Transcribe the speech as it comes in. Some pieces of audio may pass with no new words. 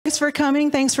for coming.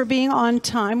 Thanks for being on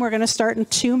time. We're going to start in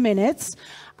 2 minutes.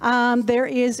 There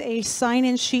is a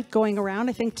sign-in sheet going around.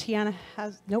 I think Tiana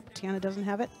has, nope, Tiana doesn't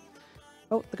have it.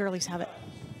 Oh, the girlies have it.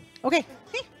 Okay,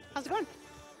 hey, how's it going?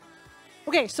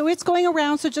 Okay, so it's going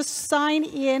around, so just sign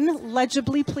in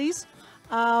legibly, please.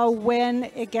 When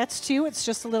it gets to you, it's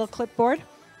just a little clipboard.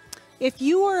 If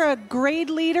you are a grade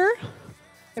leader,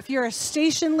 if you're a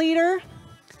station leader,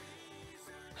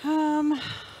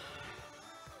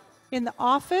 in the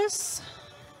office,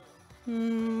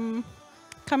 come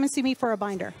and see me for a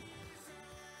binder.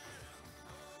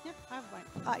 Yeah, I have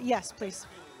a binder. Yes, please.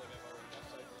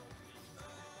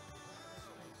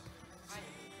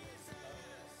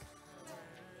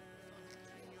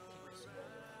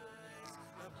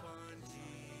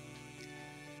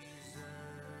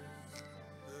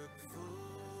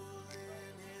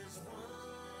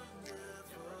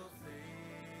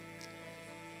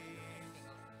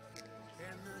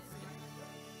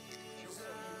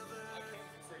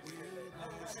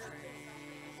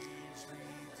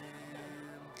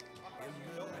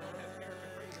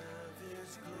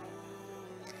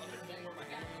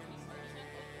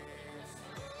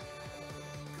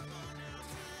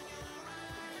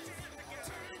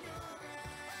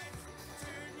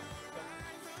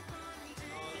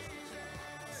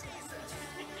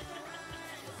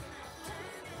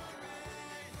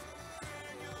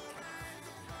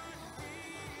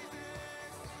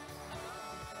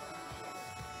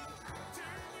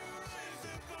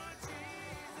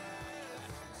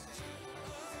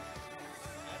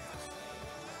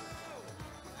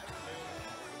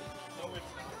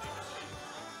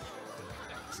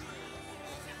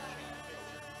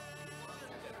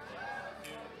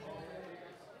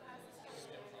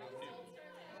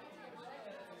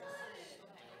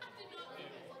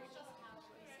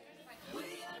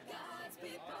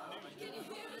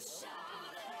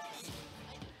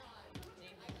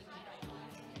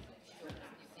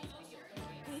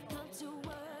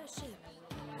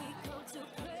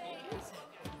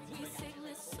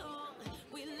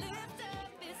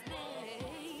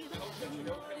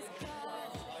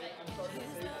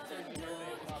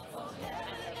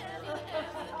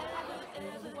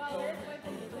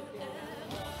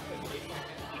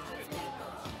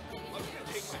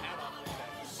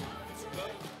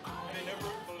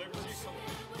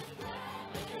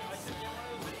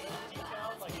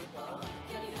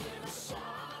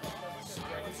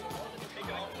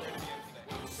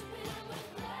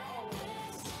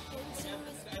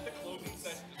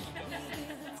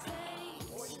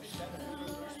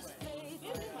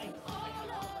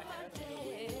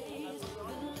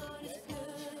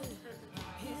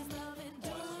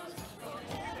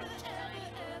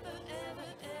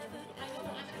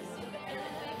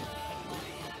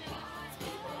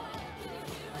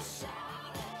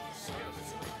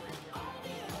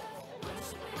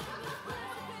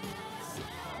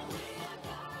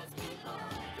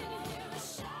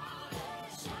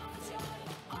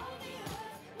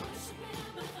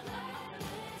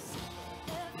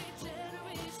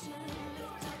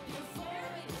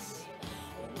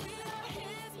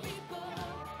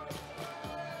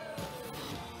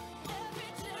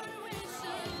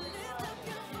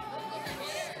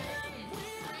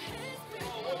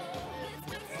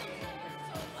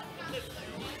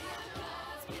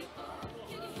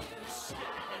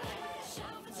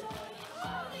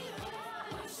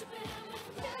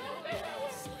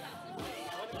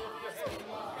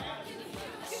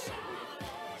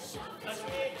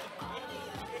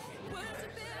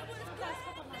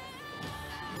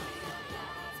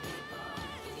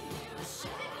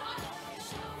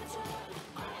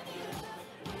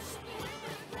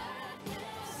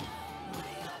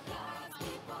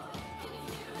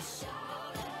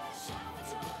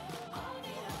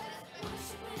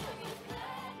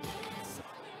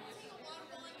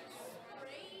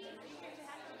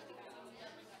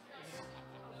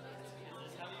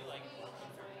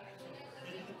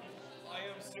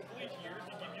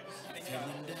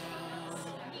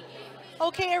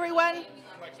 Okay, everyone.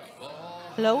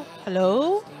 Hello,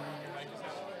 hello,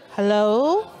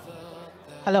 hello,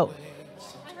 hello.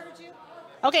 I heard you.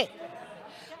 Okay.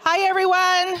 Hi,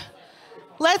 everyone.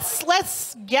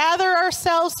 Let's gather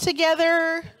ourselves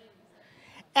together,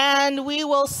 and we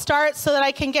will start so that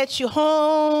I can get you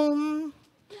home,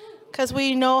 because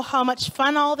we know how much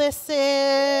fun all this is.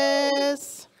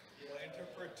 Atlanta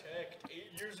Protect, 8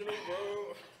 years in a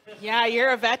row. Yeah,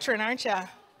 you're a veteran, aren't you?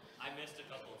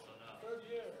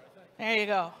 There you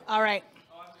go. All right.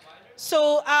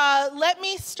 So let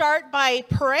me start by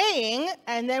praying,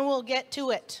 and then we'll get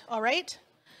to it. All right?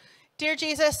 Dear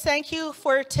Jesus, thank you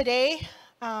for today.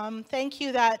 Thank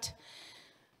you that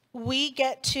we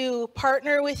get to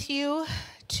partner with you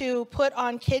to put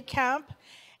on Kid Camp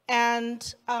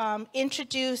and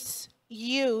introduce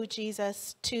you,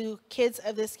 Jesus, to kids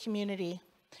of this community.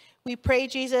 We pray,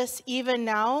 Jesus, even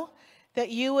now,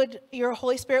 that your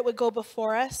Holy Spirit would go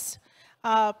before us,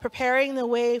 preparing the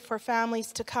way for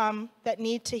families to come that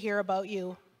need to hear about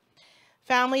you.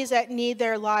 Families that need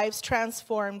their lives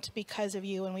transformed because of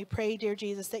you. And we pray, dear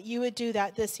Jesus, that you would do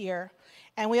that this year.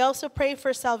 And we also pray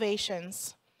for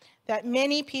salvations, that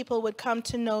many people would come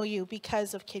to know you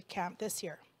because of Kid Camp this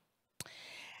year.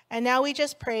 And now we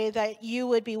just pray that you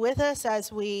would be with us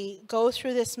as we go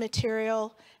through this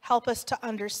material, help us to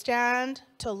understand,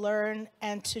 to learn,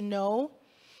 and to know.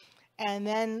 And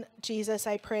then, Jesus,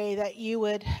 I pray that you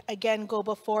would again go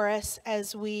before us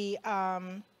as we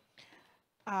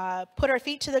put our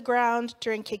feet to the ground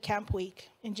during Kid Camp Week.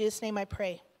 In Jesus' name I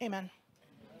pray. Amen.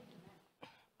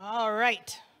 All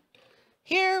right.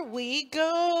 Here we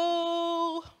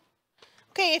go.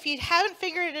 Okay, if you haven't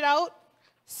figured it out,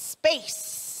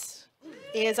 space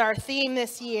is our theme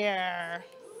this year.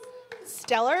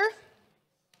 Stellar.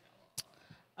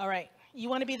 All right. You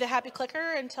want to be the happy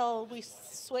clicker until we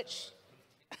switch?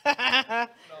 No.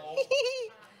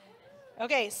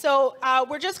 Okay, so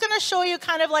we're just going to show you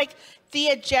kind of like the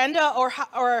agenda or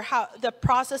how the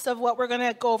process of what we're going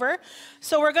to go over.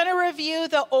 So we're going to review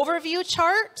the overview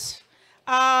chart.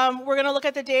 We're going to look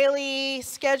at the daily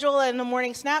schedule and the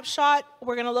morning snapshot.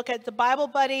 We're going to look at the Bible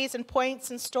buddies and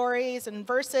points and stories and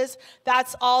verses.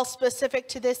 That's all specific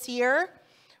to this year.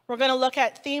 We're going to look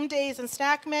at theme days and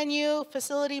snack menu,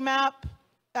 facility map.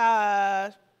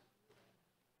 Oh,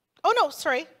 no,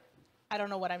 sorry. I don't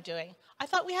know what I'm doing. I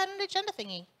thought we had an agenda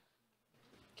thingy.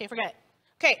 Okay, forget it.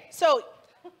 Okay, so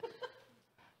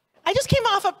I just came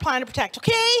off of Plan to Protect,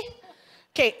 okay?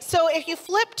 Okay, so if you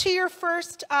flip to your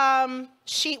first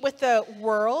sheet with the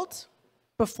world.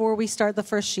 Before we start the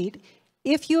first sheet,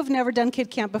 if you have never done Kid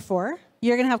Camp before,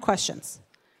 you're going to have questions.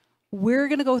 We're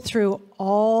going to go through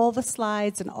all the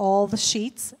slides and all the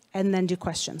sheets and then do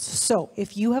questions. So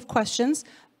if you have questions,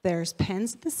 there's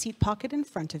pens in the seat pocket in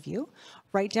front of you.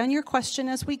 Write down your question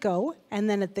as we go, and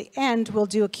then at the end, we'll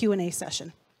do a Q&A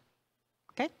session.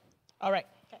 Okay? All right.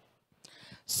 Okay.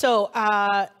 So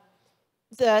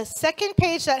the second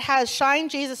page that has Shine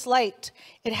Jesus Light,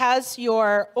 it has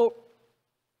your,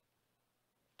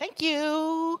 thank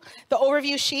you, the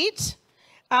overview sheet.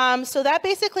 So that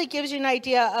basically gives you an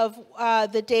idea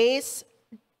of the days,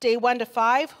 day 1 to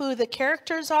 5, who the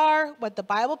characters are, what the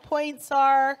Bible points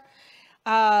are,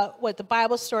 what the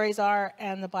Bible stories are,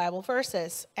 and the Bible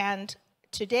verses. And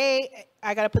today,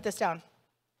 I got to put this down.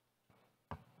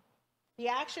 The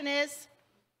action is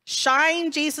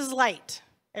shine Jesus' light.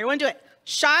 Everyone do it.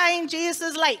 Shine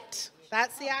Jesus' light.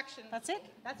 That's the action. That's it?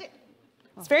 That's it.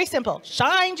 It's very simple.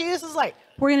 Shine Jesus' light.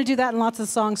 We're going to do that in lots of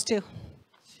songs, too.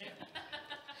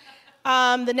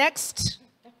 The next.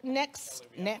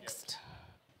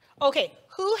 Okay,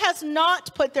 who has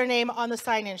not put their name on the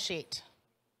sign-in sheet?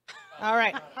 All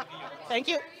right. Thank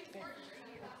you.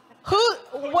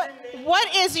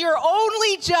 What is your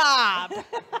only job?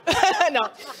 No.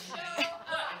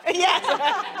 Yes.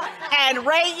 And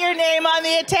write your name on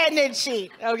the attendance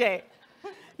sheet. Okay.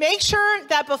 Make sure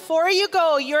that before you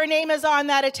go, your name is on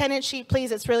that attendance sheet,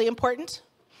 please. It's really important.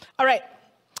 All right.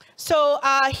 So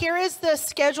here is the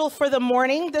schedule for the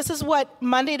morning. This is what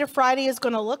Monday to Friday is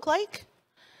going to look like.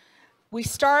 We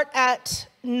start at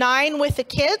 9 with the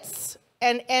kids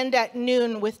and end at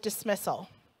noon with dismissal.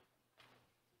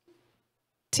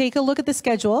 Take a look at the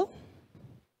schedule.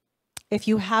 If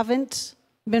you haven't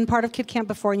been part of Kid Camp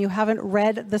before and you haven't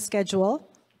read the schedule,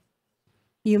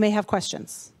 you may have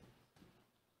questions.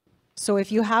 So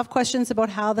if you have questions about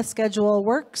how the schedule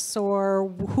works or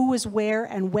who is where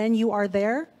and when you are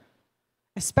there,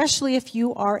 especially if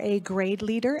you are a grade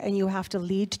leader and you have to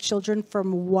lead children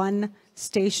from one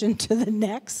station to the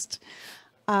next,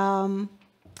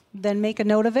 then make a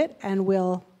note of it and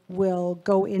we'll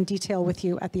go in detail with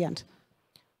you at the end.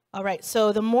 All right,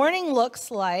 so the morning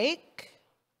looks like...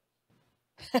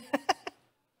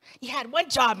 You had one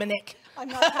job, Nick. I'm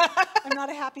not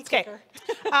a happy clicker.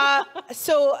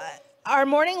 So our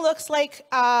morning looks like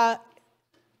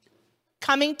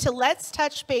coming to Let's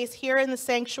Touch Base here in the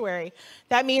sanctuary.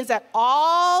 That means that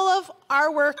all of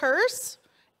our workers,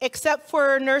 except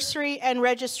for nursery and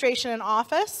registration and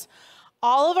office,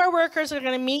 all of our workers are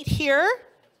going to meet here.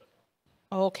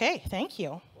 Okay, thank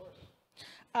you.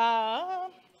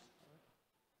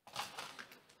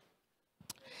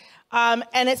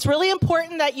 And it's really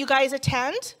important that you guys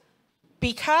attend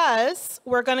because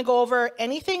we're going to go over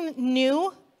anything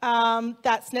new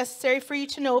that's necessary for you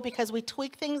to know because we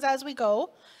tweak things as we go.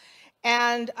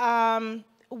 And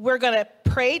we're going to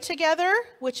pray together,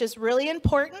 which is really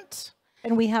important.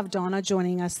 And we have Donna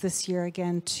joining us this year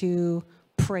again to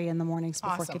pray in the mornings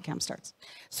before Awesome. Kid Camp starts.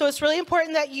 So it's really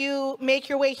important that you make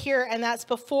your way here, and that's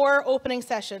before opening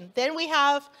session. Then we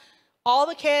have all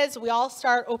the kids, we all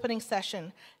start opening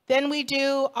session. Then we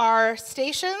do our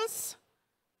stations.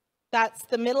 That's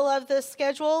the middle of the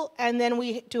schedule. And then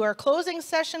we do our closing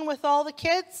session with all the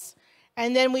kids.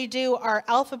 And then we do our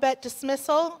alphabet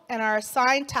dismissal and our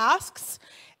assigned tasks.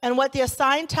 And what the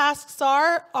assigned tasks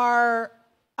are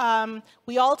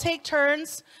we all take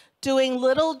turns doing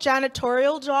little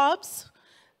janitorial jobs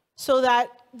so that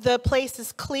the place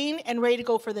is clean and ready to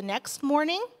go for the next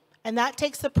morning. And that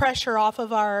takes the pressure off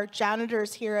of our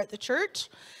janitors here at the church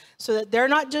so that they're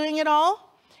not doing it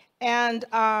all. And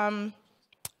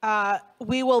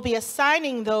we will be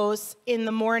assigning those in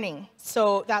the morning.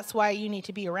 So that's why you need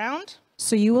to be around.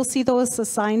 So you will see those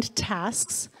assigned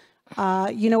tasks.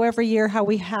 You know, every year how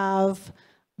we have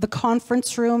the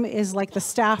conference room is like the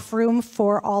staff room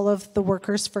for all of the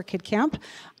workers for Kid Camp.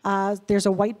 There's a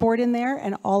whiteboard in there,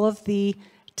 and all of the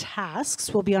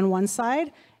tasks will be on one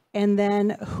side, and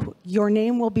then your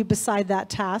name will be beside that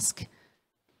task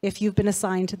if you've been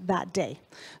assigned that day.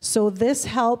 So this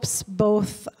helps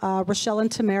both Rochelle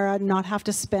and Tamara not have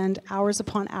to spend hours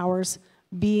upon hours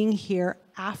being here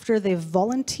after they've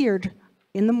volunteered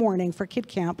in the morning for Kid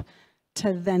Camp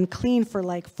to then clean for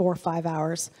like 4 or 5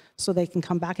 hours so they can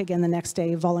come back again the next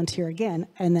day, volunteer again,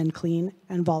 and then clean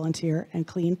and volunteer and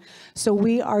clean. So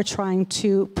we are trying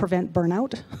to prevent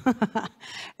burnout.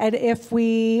 And if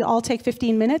we all take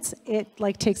 15 minutes, it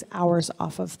like takes hours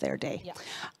off of their day.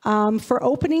 Yeah. For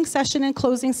opening session and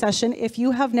closing session, if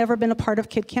you have never been a part of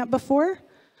Kid Camp before,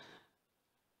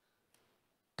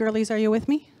 girlies, are you with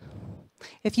me?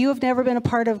 If you have never been a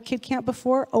part of Kid Camp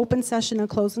before, open session and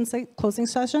closing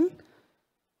session,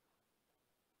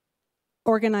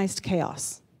 organized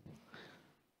chaos.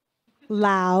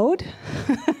 Loud,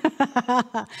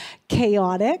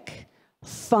 chaotic,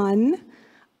 fun,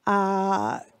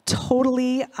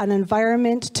 totally an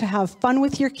environment to have fun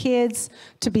with your kids,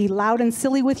 to be loud and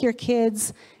silly with your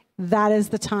kids. That is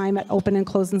the time at open and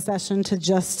closing session to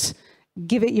just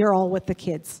give it your all with the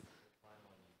kids.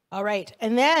 All right,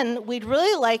 and then we'd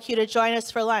really like you to join us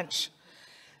for lunch.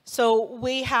 So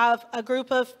we have a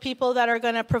group of people that are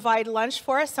going to provide lunch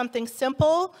for us, something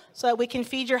simple so that we can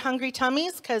feed your hungry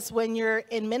tummies, because when you're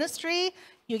in ministry,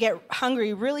 you get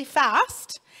hungry really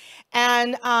fast.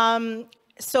 And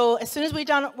so as soon as we're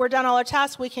done all our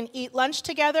tasks, we can eat lunch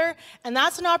together, and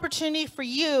that's an opportunity for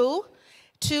you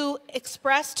to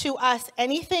express to us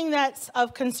anything that's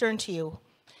of concern to you.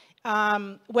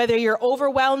 Whether you're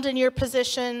overwhelmed in your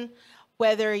position,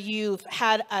 whether you've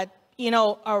had a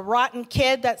rotten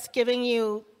kid that's giving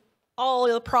you all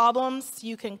the problems,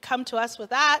 you can come to us with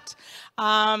that.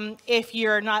 If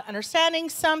you're not understanding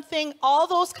something, all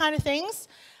those kind of things,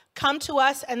 come to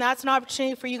us, and that's an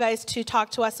opportunity for you guys to talk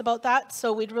to us about that.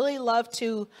 So we'd really love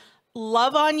to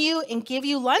love on you and give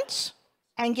you lunch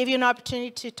and give you an opportunity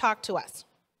to talk to us.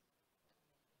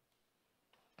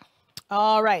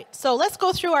 All right, so let's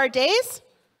go through our days.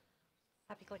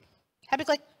 Happy click. Happy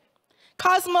click.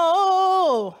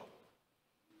 Cosmo.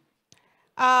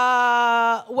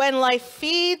 When life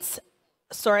feels,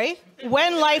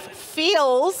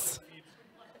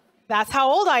 that's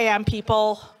how old I am,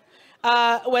 people.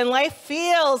 When life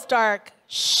feels dark,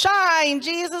 shine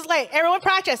Jesus light. Everyone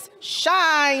practice.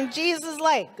 Shine Jesus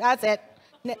light. That's it.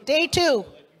 Day 2.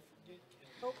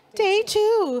 Day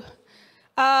 2.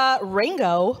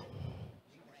 Ringo.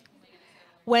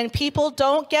 When people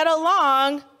don't get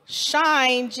along,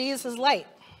 shine Jesus' light.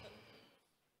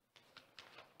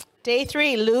 Day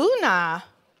 3, Luna.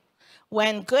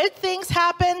 When good things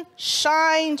happen,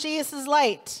 shine Jesus'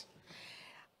 light.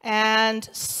 And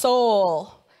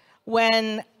Soul.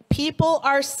 When people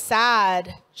are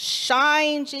sad,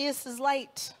 shine Jesus'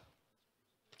 light.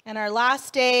 And our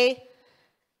last day,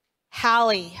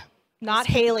 Hallie, not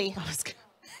Haley.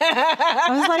 I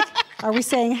was like, are we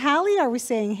saying Hallie? Are we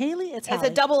saying Haley? It's Hallie. It's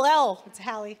a double L. It's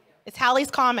Hallie. It's Halley's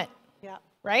Comet. Yeah.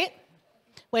 Right?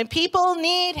 When people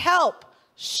need help,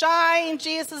 shine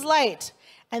Jesus' light.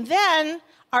 And then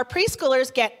our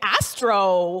preschoolers get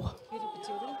Astro.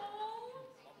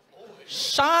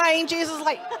 Shine Jesus'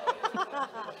 light.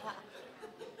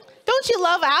 Don't you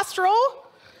love Astro?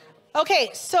 Okay,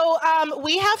 so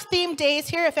we have themed days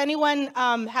here, if anyone,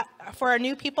 for our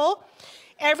new people.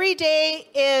 Every day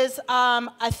is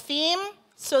a theme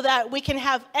so that we can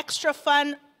have extra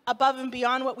fun above and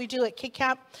beyond what we do at Kid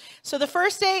Camp. So the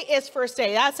first day is first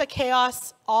day. That's a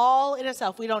chaos all in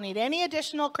itself. We don't need any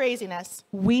additional craziness.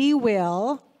 We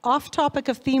will off topic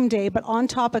of theme day, but on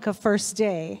topic of first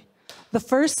day, the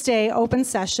first day open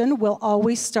session will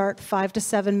always start 5 to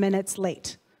 7 minutes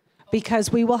late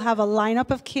because we will have a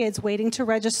lineup of kids waiting to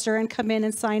register and come in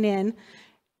and sign in.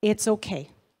 It's okay.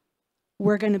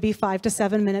 We're going to be 5 to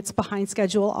 7 minutes behind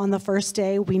schedule on the first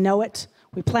day. We know it.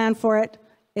 We plan for it.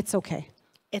 It's okay.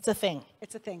 It's a thing.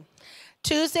 It's a thing.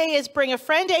 Tuesday is Bring a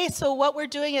Friend Day. So what we're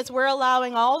doing is we're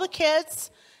allowing all the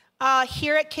kids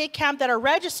here at Kid Camp that are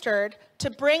registered to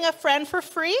bring a friend for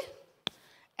free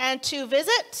and to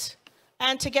visit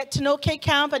and to get to know Kid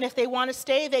Camp. And if they want to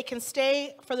stay, they can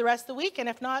stay for the rest of the week. And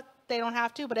if not, they don't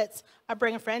have to, but it's a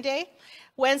Bring a Friend Day.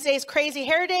 Wednesday's Crazy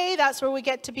Hair Day. That's where we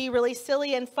get to be really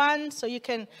silly and fun. So you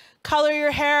can color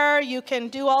your hair. You can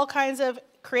do all kinds of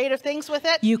creative things with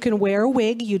it. You can wear a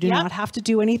wig. You do not have to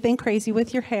do anything crazy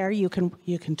with your hair. You can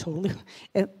totally,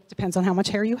 it depends on how much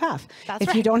hair you have. That's if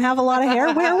right. you don't have a lot of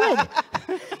hair, wear a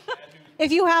wig.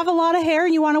 If you have a lot of hair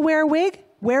and you want to wear a wig,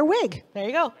 wear a wig. There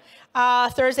you go.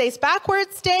 Thursday's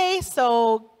Backwards Day.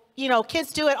 So, you know,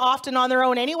 kids do it often on their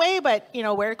own anyway, but, you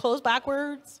know, wear clothes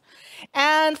backwards.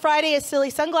 And Friday is Silly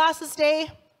Sunglasses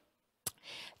Day.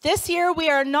 This year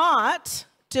we are not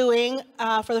doing,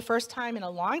 for the first time in a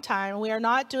long time, we are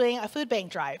not doing a food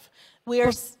bank drive. We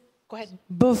are, go ahead.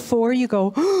 Before you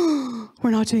go, we're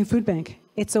not doing food bank.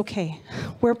 It's okay.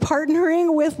 We're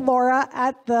partnering with Laura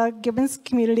at the Gibbons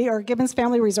Community or Gibbons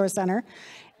Family Resource Center.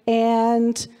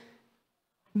 And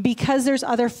because there's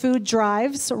other food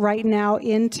drives right now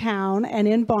in town and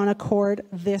in Bon Accord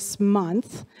this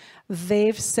month,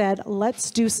 they've said,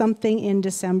 let's do something in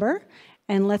December.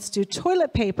 And let's do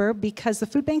toilet paper because the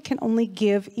food bank can only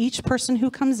give each person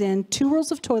who comes in 2 rolls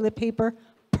of toilet paper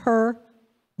per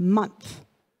month.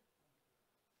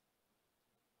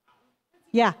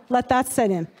 Yeah, let that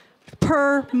set in.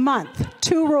 Per month,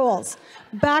 2 rolls.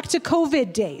 Back to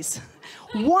COVID days.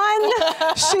 1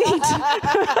 sheet.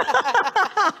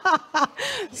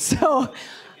 So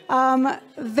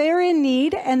they're in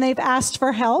need and they've asked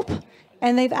for help.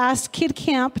 And they've asked Kid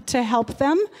Camp to help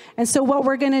them. And so what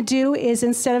we're going to do is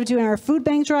instead of doing our food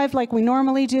bank drive like we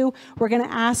normally do, we're going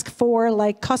to ask for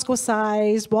like Costco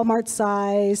size, Walmart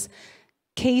size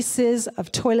cases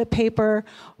of toilet paper.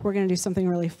 We're going to do something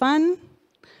really fun.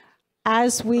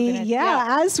 As we,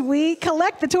 as we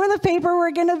collect the toilet paper,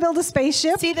 we're going to build a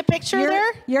spaceship. See the picture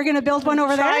there? You're going to build one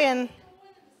over there?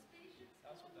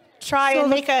 Try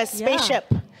and make a spaceship.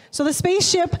 Yeah. So the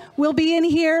spaceship will be in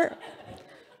here.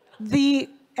 The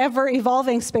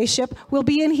ever-evolving spaceship will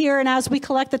be in here, and as we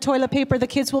collect the toilet paper, the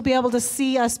kids will be able to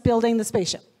see us building the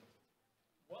spaceship.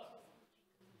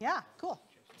 Yeah, cool.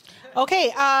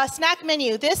 Okay, snack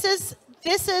menu. This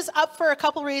is up for a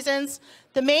couple reasons.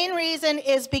 The main reason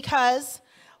is because,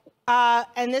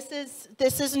 and this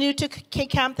is new to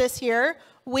Kid Camp this year,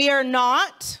 we are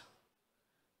not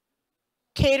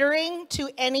catering to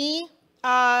any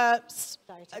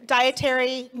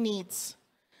dietary needs.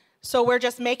 So we're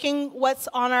just making what's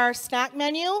on our snack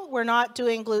menu. We're not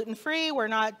doing gluten-free. We're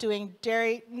not doing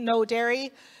dairy, no dairy.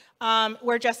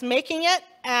 We're just making it.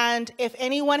 And if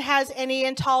anyone has any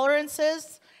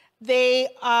intolerances, they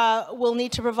will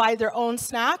need to provide their own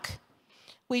snack.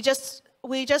 We just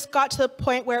got to the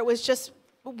point where it was just,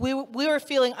 we were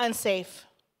feeling unsafe,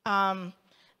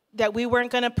 that we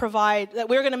weren't going to provide, that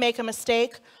we were going to make a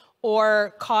mistake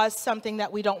or cause something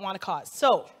that we don't want to cause.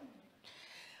 So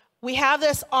we have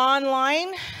this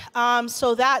online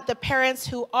so that the parents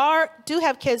who do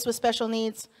have kids with special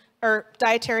needs or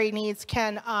dietary needs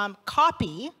can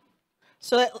copy,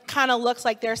 so it kind of looks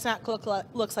like their snack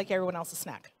looks like everyone else's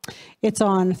snack. It's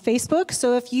on Facebook.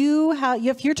 So if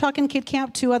you're talking Kid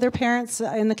Camp to other parents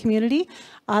in the community,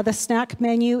 the snack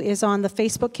menu is on the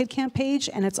Facebook Kid Camp page,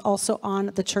 and it's also on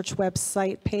the church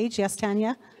website page. Yes,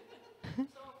 Tanya?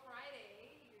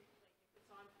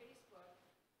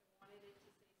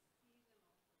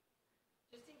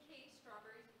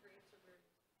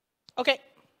 Okay.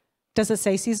 Does it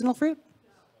say seasonal fruit?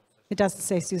 It doesn't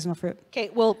say seasonal fruit.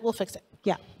 Okay, we'll fix it.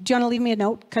 Yeah. Do you want to leave me a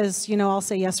note? Because, I'll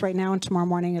say yes right now, and tomorrow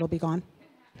morning it'll be gone.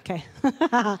 Okay.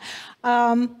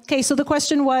 Okay, so the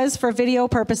question was, for video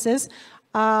purposes,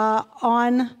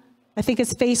 on, I think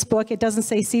it's Facebook, it doesn't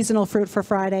say seasonal fruit for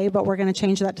Friday, but we're going to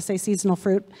change that to say seasonal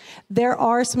fruit. There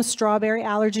are some strawberry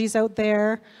allergies out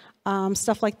there,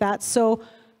 stuff like that. So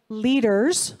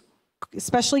leaders,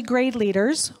 especially grade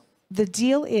leaders, the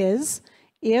deal is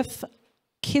if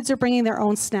kids are bringing their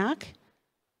own snack,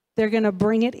 they're going to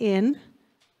bring it in.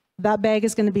 That bag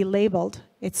is going to be labeled.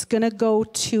 It's going to go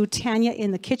to Tanya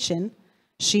in the kitchen.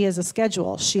 She has a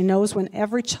schedule. She knows when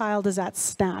every child is at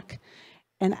snack.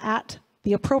 And at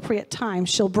the appropriate time,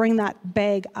 she'll bring that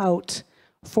bag out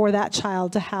for that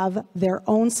child to have their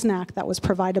own snack that was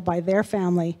provided by their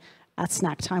family at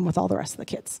snack time with all the rest of the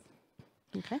kids.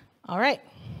 Okay. All right.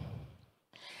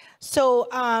 So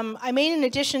I made an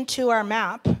addition to our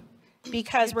map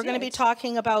because we're going to be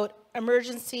talking about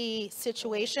emergency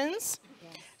situations.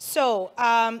 So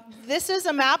this is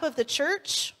a map of the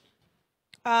church.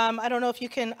 I don't know if you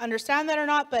can understand that or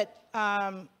not, but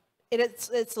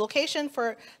it's location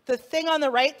for the thing on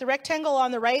the right, the rectangle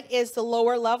on the right is the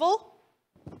lower level.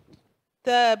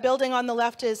 The building on the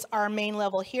left is our main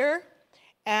level here.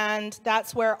 And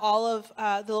that's where all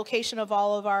of the location of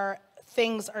all of our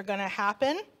things are going to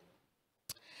happen.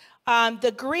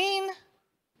 The green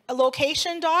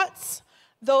location dots,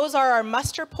 those are our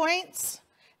muster points.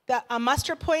 A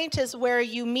muster point is where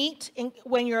you meet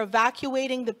when you're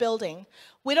evacuating the building.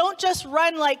 We don't just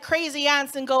run like crazy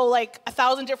ants and go like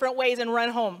 1,000 different ways and run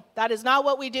home. That is not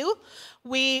what we do.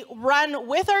 We run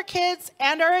with our kids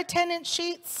and our attendance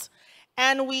sheets,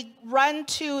 and we run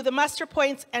to the muster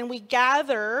points and we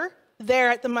gather there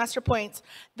at the muster points.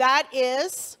 That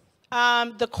is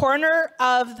the corner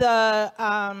of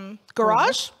the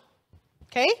garage,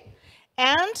 okay?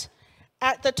 And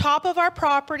at the top of our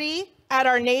property, at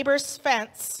our neighbor's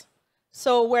fence.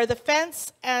 So where the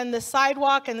fence and the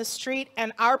sidewalk and the street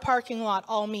and our parking lot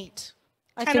all meet.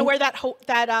 Kind of where that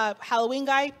Halloween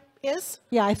guy is.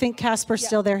 Yeah, I think Casper's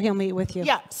still there. He'll meet with you.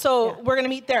 Yeah, so we're going to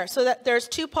meet there. So that there's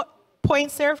 2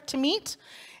 points there to meet.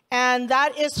 And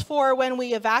that is for when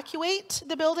we evacuate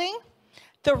the building.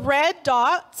 The red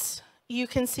dots you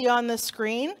can see on the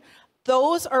screen,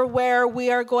 those are where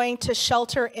we are going to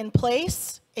shelter in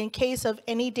place in case of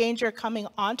any danger coming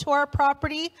onto our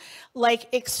property,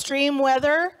 like extreme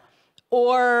weather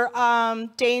or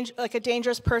like a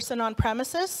dangerous person on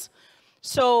premises.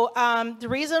 So the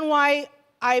reason why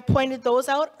I pointed those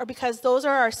out are because those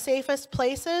are our safest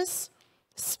places,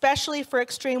 especially for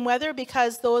extreme weather,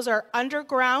 because those are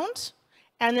underground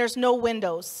and there's no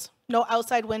windows, no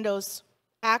outside windows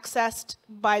accessed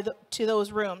to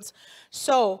those rooms.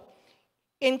 So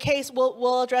in case,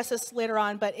 we'll address this later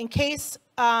on, but in case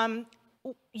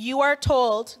you are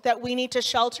told that we need to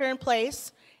shelter in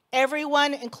place,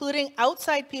 everyone, including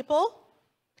outside people,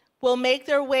 will make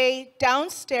their way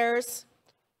downstairs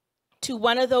to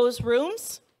one of those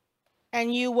rooms,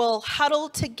 and you will huddle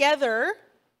together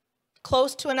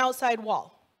close to an outside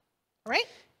wall, all right?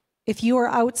 If you are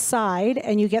outside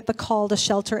and you get the call to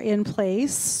shelter in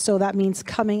place, so that means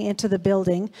coming into the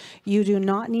building, you do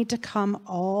not need to come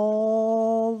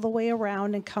all the way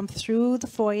around and come through the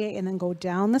foyer and then go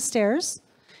down the stairs.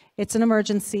 It's an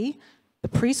emergency. The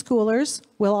preschoolers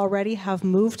will already have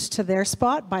moved to their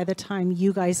spot by the time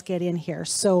you guys get in here.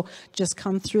 So just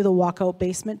come through the walkout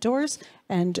basement doors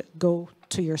and go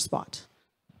to your spot.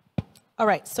 All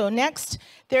right, so next,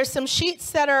 there's some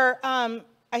sheets that are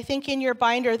I think in your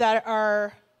binder that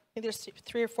are, there's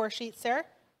 3 or 4 sheets there.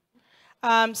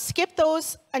 Skip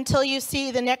those until you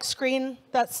see the next screen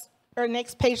or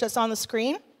next page that's on the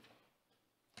screen.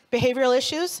 Behavioral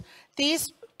issues.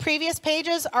 These previous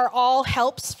pages are all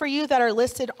helps for you that are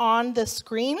listed on the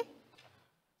screen.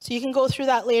 So you can go through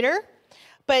that later.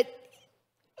 But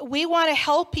we want to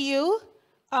help you.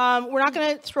 We're not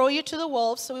going to throw you to the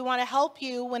wolves, so we want to help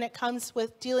you when it comes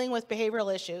with dealing with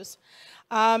behavioral issues.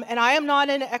 And I am not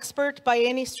an expert by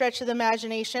any stretch of the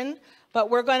imagination, but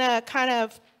we're going to kind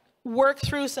of work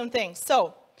through some things.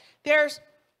 So there's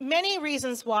many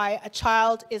reasons why a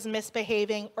child is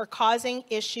misbehaving or causing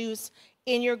issues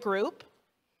in your group.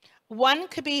 One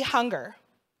could be hunger.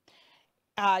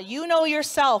 You know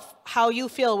yourself how you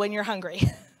feel when you're hungry.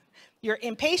 You're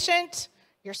impatient,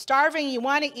 you're starving, you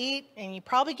want to eat, and you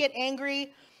probably get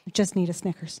angry. You just need a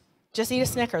Snickers. Just eat a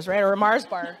Snickers, right? Or a Mars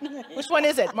bar. Which one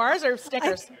is it? Mars or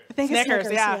Snickers? I think Snickers,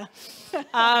 it's Snickers,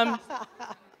 yeah.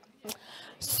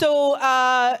 So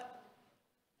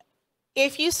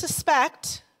if you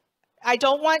suspect, I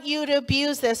don't want you to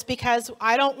abuse this because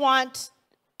I don't want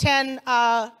 10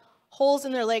 holes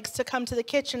in their legs to come to the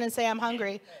kitchen and say, I'm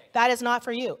hungry. That is not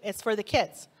for you. It's for the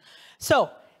kids. So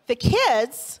the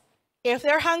kids, if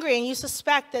they're hungry and you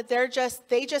suspect that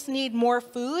they just need more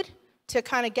food to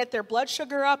kind of get their blood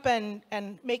sugar up and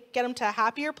get them to a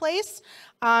happier place,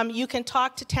 you can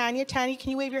talk to Tanya. Tanya,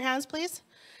 can you wave your hands, please?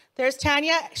 There's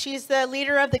Tanya. She's the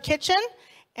leader of the kitchen.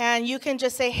 And you can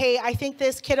just say, hey, I think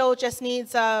this kiddo just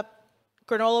needs a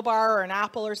granola bar or an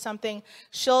apple or something.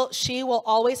 She will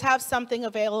always have something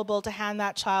available to hand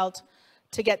that child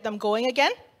to get them going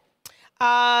again.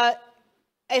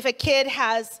 If a kid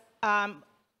has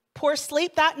poor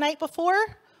sleep that night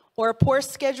before, or a poor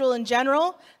schedule in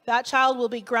general, that child will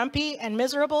be grumpy and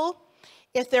miserable.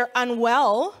 If they're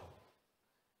unwell,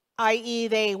 i.e.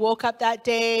 they woke up that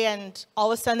day and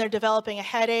all of a sudden they're developing a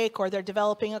headache or they're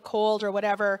developing a cold or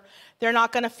whatever, they're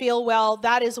not going to feel well,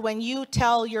 that is when you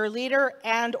tell your leader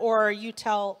and or you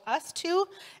tell us to,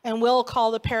 and we'll call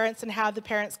the parents and have the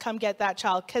parents come get that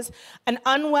child, because an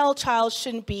unwell child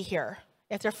shouldn't be here.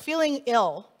 If they're feeling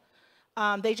ill,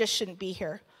 they just shouldn't be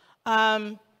here.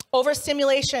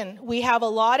 Overstimulation. We have a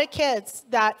lot of kids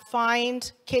that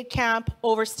find Kid Kamp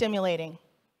overstimulating.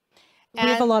 We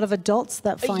have a lot of adults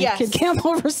that find Kid Kamp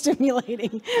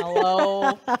overstimulating.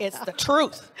 Hello, it's the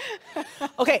truth.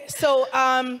 Okay, so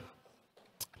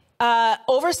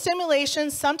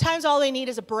overstimulation, sometimes all they need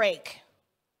is a break.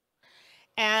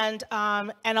 And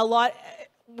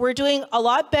we're doing a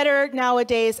lot better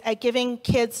nowadays at giving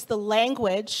kids the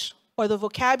language or the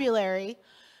vocabulary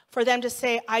for them to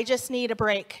say, I just need a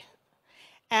break.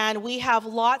 And we have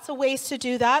lots of ways to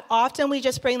do that. Often we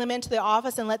just bring them into the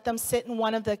office and let them sit in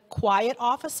one of the quiet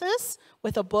offices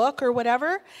with a book or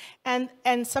whatever. And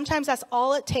sometimes that's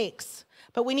all it takes.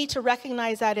 But we need to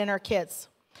recognize that in our kids.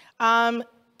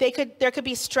 There could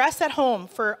be stress at home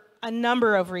for a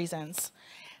number of reasons.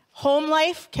 Home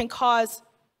life can cause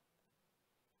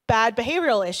bad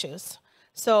behavioral issues.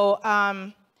 So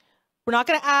we're not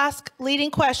going to ask leading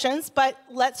questions, but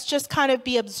let's just kind of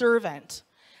be observant.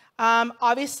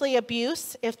 Obviously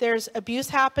abuse, if there's abuse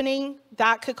happening,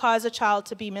 that could cause a child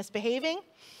to be misbehaving.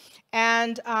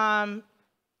 And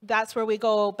that's where we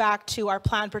go back to our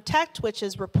Plan Protect, which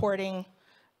is reporting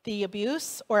the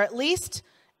abuse, or at least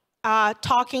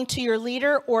talking to your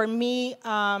leader or me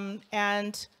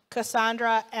and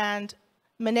Cassandra and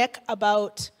Monique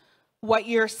about what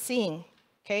you're seeing,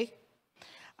 okay?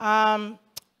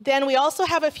 Then we also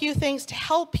have a few things to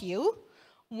help you.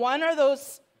 One are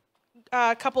those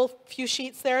few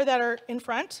sheets there that are in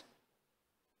front.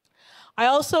 I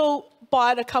also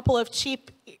bought a couple of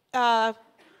cheap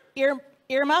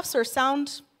earmuffs or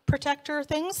sound protector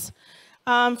things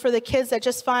for the kids that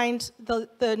just find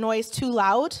the noise too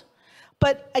loud.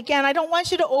 But again, I don't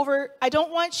want you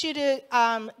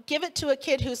to give it to a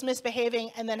kid who's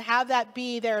misbehaving and then have that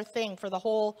be their thing for the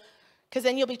whole, because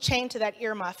then you'll be chained to that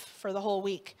earmuff for the whole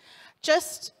week.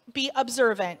 Just be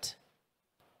observant.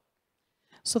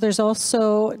 So there's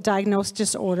also diagnosed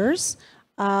disorders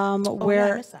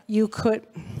where you could,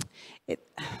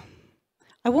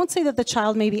 I won't say that the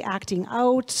child may be acting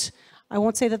out. I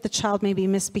won't say that the child may be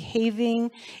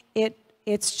misbehaving.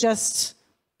 It's just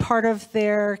part of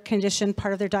their condition,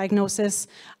 part of their diagnosis.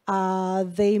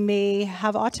 They may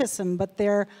have autism, but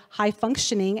they're high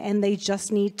functioning and they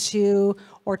just need to,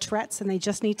 or Tourette's, and they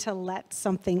just need to let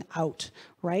something out,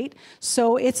 right?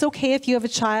 So it's okay if you have a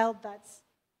child that's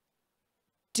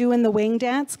doing the wing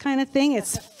dance kind of thing,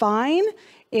 it's fine.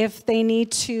 If they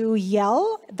need to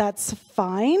yell, that's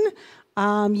fine.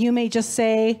 You may just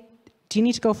say, do you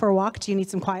need to go for a walk? Do you need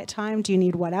some quiet time? Do you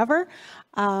need whatever?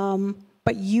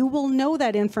 But you will know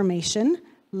that information,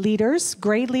 leaders,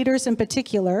 grade leaders in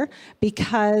particular,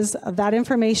 because that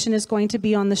information is going to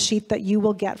be on the sheet that you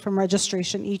will get from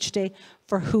registration each day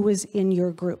for who is in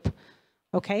your group.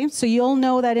 Okay, so you'll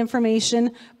know that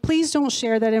information. Please don't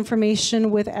share that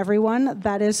information with everyone.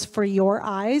 That is for your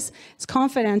eyes. It's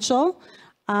confidential.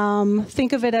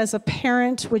 Think of it as a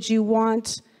parent. Would you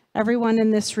want everyone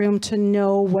in this room to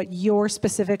know what your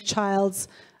specific child's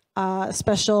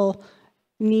special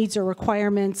needs or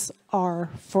requirements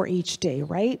are for each day,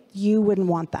 right? You wouldn't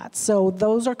want that. So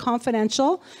those are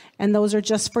confidential, and those are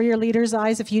just for your leader's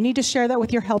eyes. If you need to share that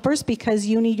with your helpers because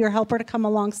you need your helper to come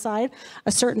alongside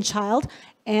a certain child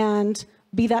and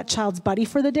be that child's buddy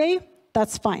for the day,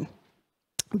 that's fine.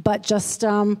 But just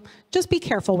be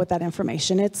careful with that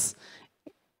information. It's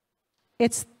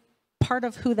part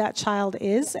of who that child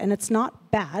is, and it's not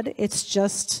bad. It's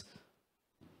just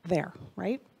there,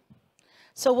 right?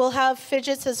 So we'll have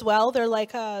fidgets as well. They're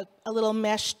like a little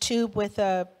mesh tube with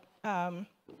a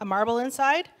marble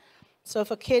inside. So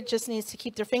if a kid just needs to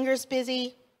keep their fingers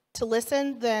busy to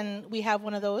listen, then we have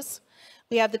one of those.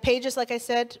 We have the pages, like I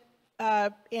said,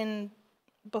 in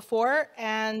before,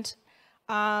 and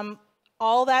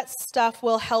all that stuff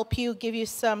will help you, give you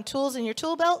some tools in your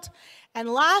tool belt. And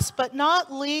last but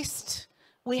not least,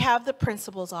 we have the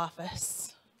principal's office.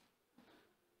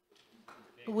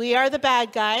 We are the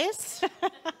bad guys.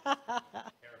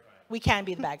 We can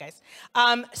be the bad guys.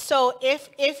 So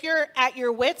if you're at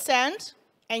your wit's end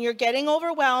and you're getting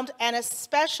overwhelmed, and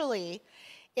especially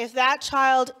if that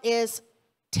child is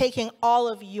taking all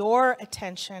of your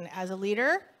attention as a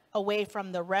leader away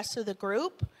from the rest of the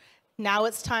group, now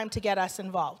it's time to get us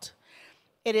involved.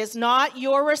 It is not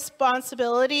your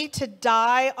responsibility to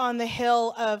die on the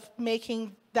hill of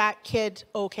making that kid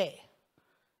okay.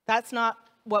 That's not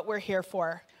what we're here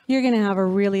for. You're going to have a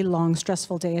really long,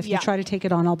 stressful day if you Yeah. try to take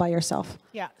it on all by yourself.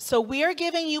 Yeah, so we are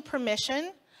giving you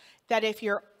permission that if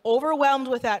you're overwhelmed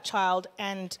with that child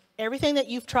and everything that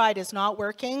you've tried is not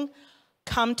working,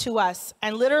 come to us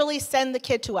and literally send the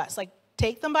kid to us. Like,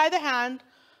 take them by the hand,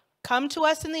 come to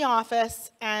us in the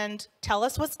office and tell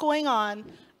us what's going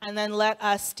on, and then let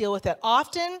us deal with it.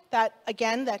 Often,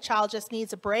 that child just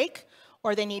needs a break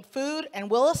or they need food, and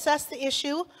we'll assess the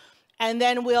issue, and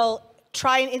then we'll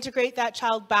try and integrate that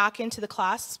child back into the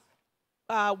class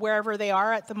wherever they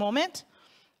are at the moment.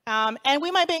 And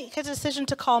we might make a decision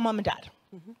to call mom and dad.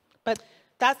 But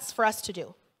that's for us to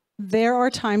do. There are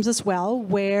times as well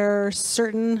where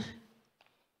certain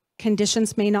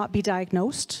conditions may not be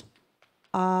diagnosed.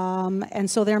 And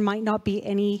so there might not be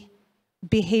any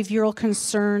behavioral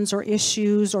concerns or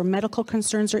issues or medical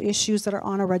concerns or issues that are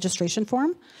on a registration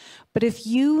form. But if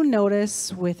you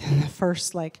notice within the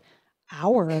first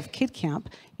hour of Kid Camp,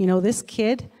 this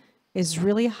kid is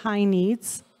really high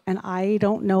needs, and I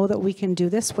don't know that we can do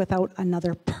this without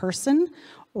another person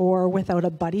or without a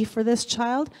buddy for this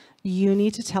child, you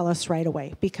need to tell us right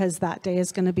away, because that day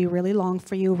is going to be really long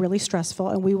for you, really stressful,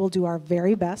 and we will do our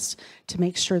very best to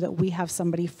make sure that we have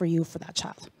somebody for you for that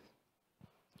child.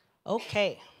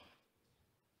 Okay.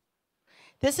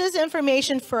 This is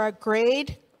information for our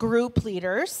grade group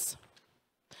leaders.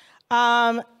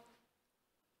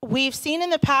 We've seen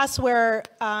in the past where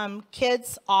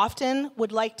kids often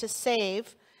would like to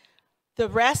save the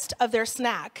rest of their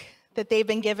snack that they've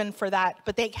been given for that,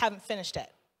 but they haven't finished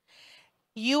it.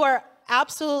 You are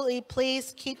absolutely,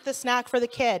 please keep the snack for the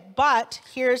kid, but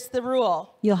here's the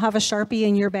rule. You'll have a Sharpie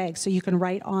in your bag so you can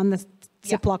write on the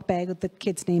Ziploc bag with the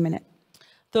kid's name in it.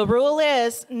 The rule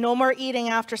is no more eating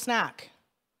after snack.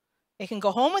 They can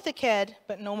go home with the kid,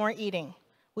 but no more eating.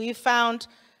 We've found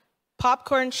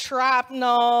popcorn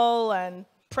shrapnel and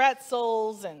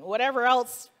pretzels and whatever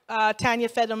else Tanya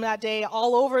fed them that day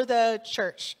all over the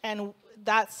church, and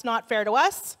that's not fair to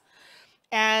us,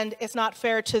 and it's not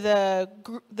fair to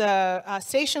the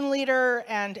station leader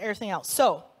and everything else.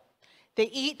 So they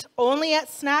eat only at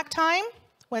snack time.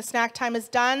 When snack time is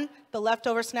done, the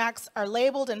leftover snacks are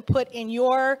labeled and put in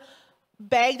your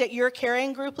bag that you're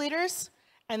carrying, group leaders.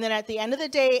 And then at the end of the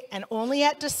day, and only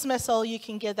at dismissal, you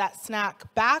can give that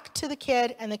snack back to the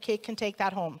kid, and the kid can take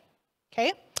that home.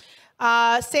 Okay?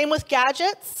 Same with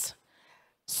gadgets.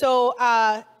 So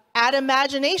at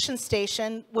Imagination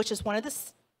Station, which is one of the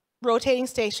rotating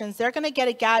stations, they're going to get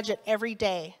a gadget every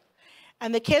day.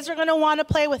 And the kids are going to want to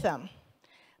play with them.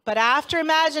 But after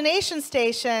Imagination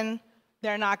Station,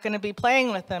 they're not going to be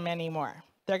playing with them anymore.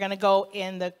 They're going to go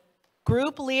in the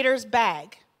group leader's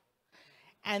bag.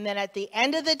 And then at the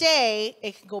end of the day,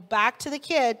 it can go back to the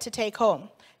kid to take home.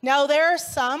 Now, there are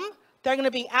some, they're going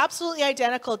to be absolutely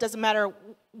identical. It doesn't matter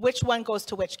which one goes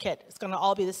to which kid. It's going to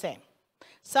all be the same.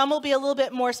 Some will be a little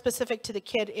bit more specific to the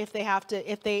kid if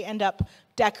they end up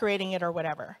decorating it or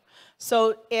whatever.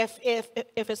 So if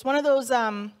it's one of those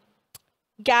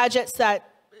gadgets that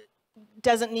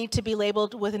doesn't need to be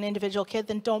labeled with an individual kid,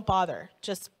 then don't bother.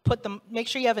 Just make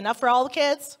sure you have enough for all the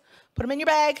kids, put them in your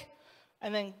bag,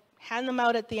 and then hand them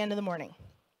out at the end of the morning.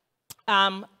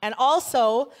 And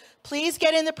also, please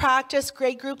get in the practice,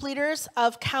 grade group leaders,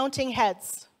 of counting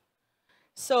heads.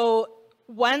 So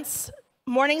once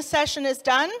morning session is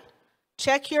done,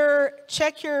 check your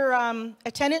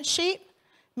attendance sheet.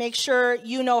 Make sure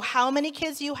you know how many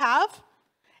kids you have.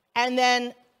 And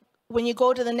then when you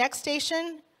go to the next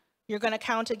station, you're going to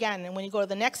count again. And when you go to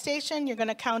the next station, you're going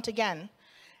to count again.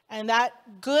 And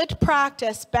that good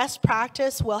practice, best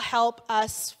practice, will help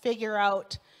us figure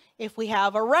out if we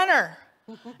have a runner.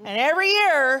 And every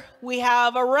year, we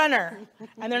have a runner.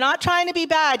 And they're not trying to be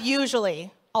bad,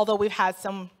 usually, although we've had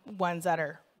some ones that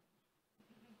are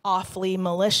awfully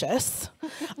malicious.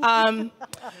 Generally,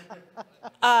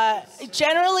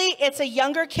 it's a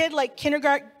younger kid, like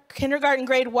kindergarten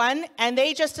grade 1, and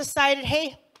they just decided,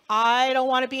 hey, I don't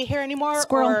want to be here anymore,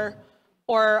 Squirrel.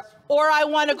 or I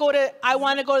want to go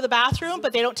to the bathroom,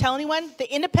 but they don't tell anyone. The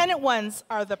independent ones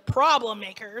are the problem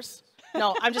makers.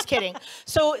 No, I'm just kidding.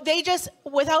 So they just,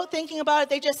 without thinking about it,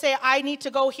 they just say, I need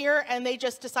to go here, and they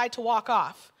just decide to walk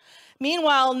off.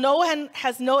 Meanwhile, no one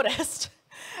has noticed,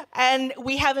 and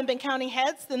we haven't been counting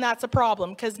heads, then that's a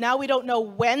problem, because now we don't know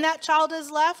when that child is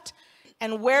left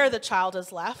and where the child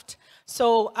is left.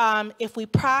 So if we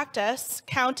practice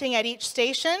counting at each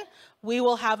station, we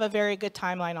will have a very good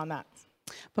timeline on that.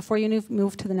 Before you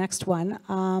move to the next one,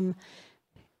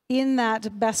 in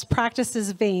that best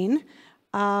practices vein,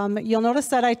 you'll notice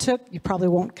that you probably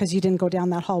won't because you didn't go down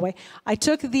that hallway. I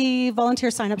took the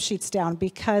volunteer sign-up sheets down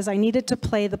because I needed to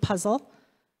play the puzzle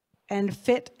and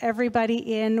fit everybody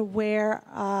in where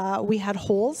we had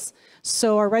holes.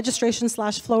 So our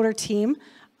registration/floater team,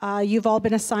 you've all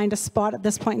been assigned a spot at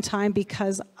this point in time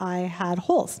because I had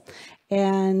holes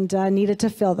and needed to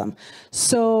fill them.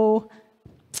 So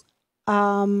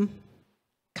come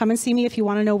and see me if you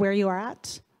want to know where you are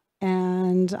at,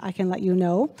 and I can let you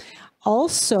know.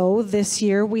 Also, this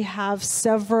year we have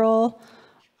several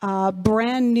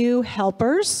brand new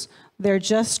helpers. They're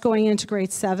just going into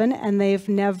grade 7 and they've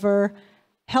never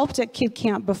helped at Kid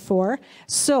Camp before.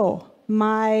 So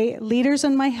my leaders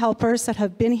and my helpers that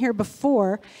have been here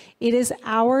before, it is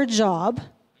our job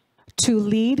to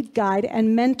lead, guide,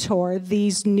 and mentor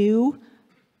these new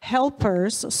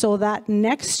helpers so that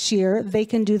next year they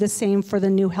can do the same for the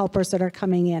new helpers that are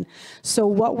coming in. So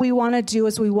what we want to do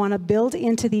is we want to build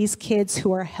into these kids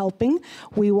who are helping.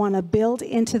 We want to build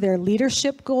into their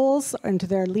leadership goals, into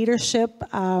their leadership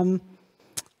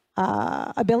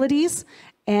abilities,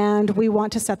 and we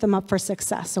want to set them up for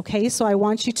success, okay? So I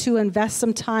want you to invest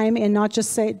some time in don't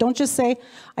just say,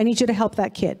 I need you to help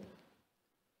that kid.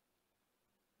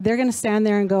 They're going to stand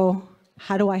there and go,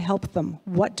 how do I help them?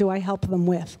 What do I help them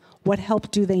with? What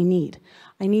help do they need?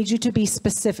 I need you to be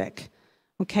specific,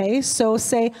 okay? So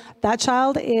say that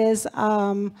child is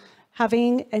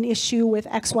having an issue with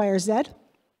X, Y, or Z.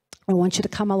 I want you to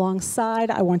come alongside.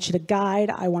 I want you to guide.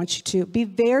 I want you to be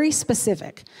very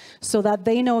specific so that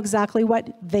they know exactly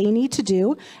what they need to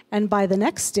do. And by the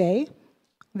next day,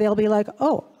 they'll be like,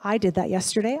 oh, I did that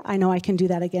yesterday. I know I can do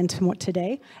that again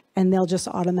today. And they'll just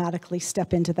automatically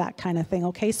step into that kind of thing,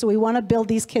 okay? So we want to build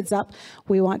these kids up.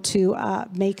 We want to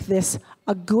make this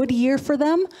a good year for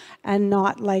them and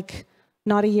not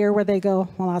a year where they go,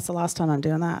 well, that's the last time I'm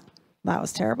doing that. That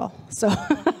was terrible. So,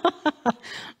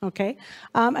 okay.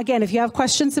 Again, if you have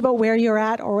questions about where you're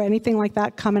at or anything like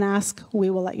that, come and ask. We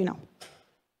will let you know.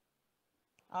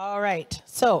 All right.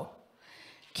 So,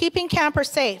 keeping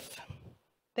campers safe.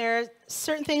 There are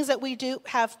certain things that we do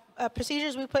have,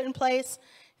 procedures we put in place,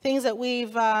 things that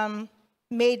we've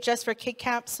made just for Kid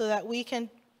Camp so that we can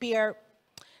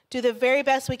do the very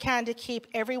best we can to keep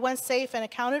everyone safe and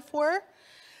accounted for.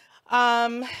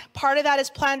 Part of that is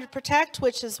Plan to Protect,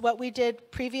 which is what we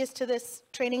did previous to this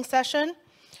training session.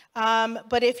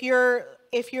 But if you're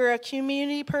a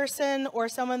community person or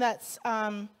someone that's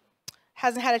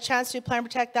hasn't had a chance to do Plan to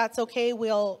Protect, that's okay.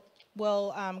 We'll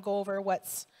go over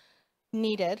what's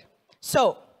needed.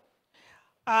 So,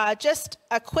 just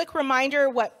a quick reminder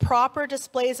what proper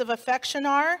displays of affection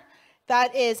are.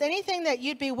 That is anything that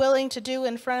you'd be willing to do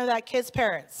in front of that kid's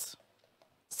parents.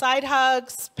 Side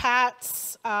hugs,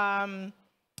 pats,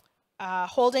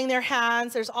 holding their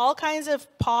hands. There's all kinds of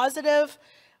positive,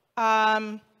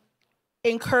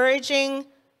 encouraging,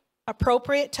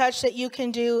 appropriate touch that you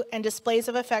can do and displays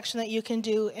of affection that you can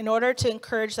do in order to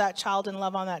encourage that child and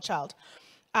love on that child.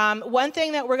 One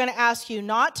thing that we're going to ask you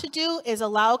not to do is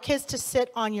allow kids to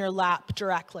sit on your lap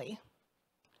directly,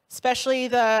 especially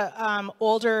the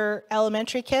older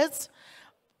elementary kids.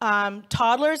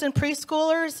 Toddlers and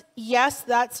preschoolers, yes,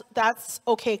 that's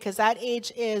okay because that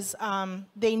age is,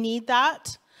 they need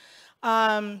that.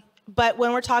 But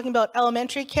when we're talking about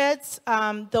elementary kids,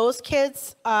 those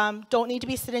kids don't need to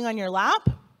be sitting on your lap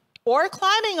or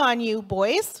climbing on you,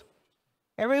 boys.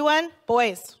 Everyone,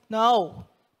 boys, no.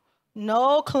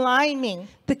 No climbing.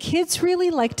 The kids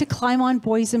really like to climb on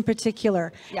boys in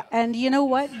particular. Yeah. And you know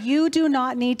what? You do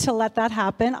not need to let that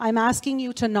happen. I'm asking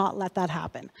you to not let that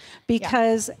happen.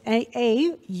 Because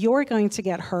A, you're going to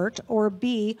get hurt, or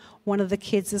B, one of the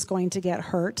kids is going to get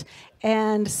hurt.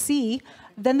 And C,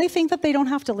 then they think that they don't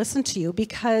have to listen to you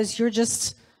because you're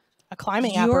just a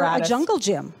climbing you're apparatus. A jungle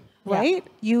gym, right?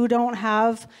 Yeah. You don't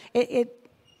have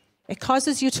it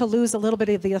causes you to lose a little bit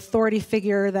of the authority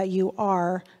figure that you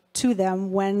are to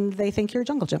them when they think you're a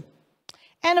jungle gym.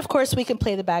 And of course, we can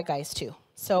play the bad guys too.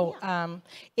 So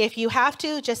if you have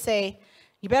to, just say,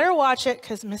 you better watch it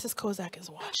because Mrs. Kozak is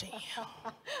watching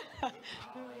you.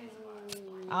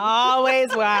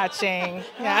 Always watching.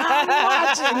 Yeah. I'm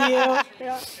watching you.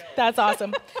 Yeah. That's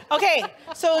awesome. Okay,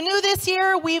 so new this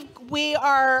year, we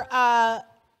are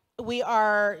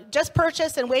just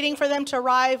purchased and waiting for them to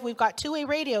arrive. We've got two-way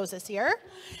radios this year.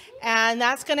 And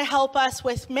that's going to help us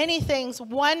with many things,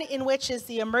 one in which is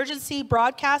the emergency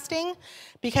broadcasting,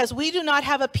 because we do not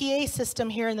have a PA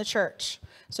system here in the church.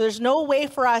 So there's no way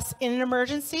for us in an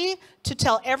emergency to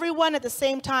tell everyone at the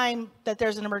same time that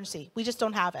there's an emergency. We just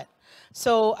don't have it.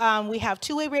 So we have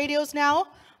two-way radios now.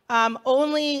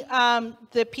 Only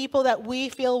the people that we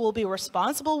feel will be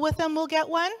responsible with them will get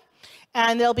one.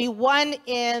 And there'll be one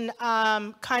in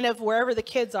kind of wherever the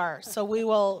kids are. So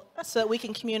that we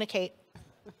can communicate.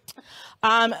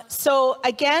 So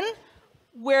again,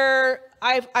 where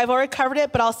I've already covered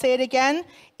it, but I'll say it again.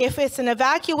 If it's an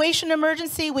evacuation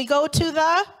emergency, we go to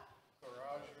the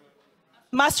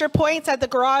muster points at the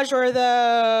garage or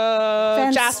the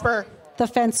Fence. Jasper. The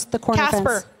fence, the corner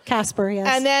Casper. fence. Casper, yes.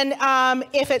 And then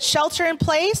if it's shelter in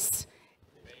place,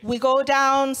 we go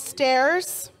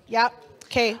downstairs. Yep.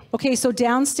 Okay. Okay, so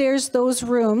downstairs, those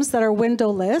rooms that are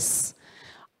windowless.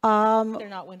 They're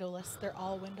not windowless. They're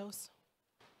all windows.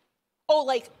 Oh,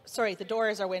 sorry, the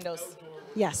doors are windows.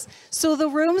 Yes. So the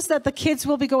rooms that the kids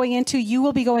will be going into, you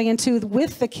will be going into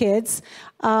with the kids.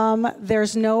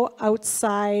 There's no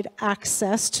outside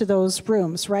access to those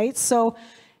rooms, right? So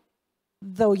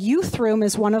the youth room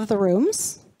is one of the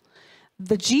rooms.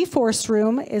 The G-Force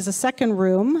room is a second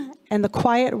room, and the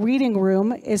quiet reading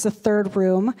room is a third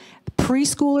room.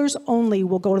 Preschoolers only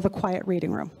will go to the quiet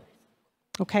reading room.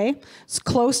 Okay? It's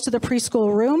close to the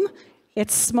preschool room.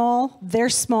 It's small. They're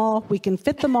small. We can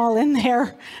fit them all in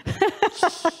there.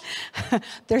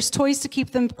 There's toys to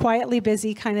keep them quietly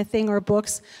busy kind of thing, or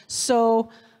books. So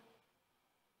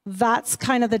that's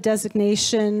kind of the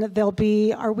designation.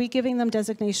 Are we giving them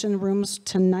designation rooms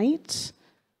tonight?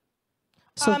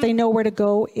 So if they know where to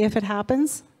go if it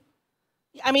happens?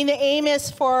 I mean, the aim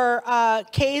is for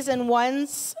Ks and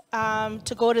 1s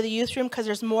to go to the youth room because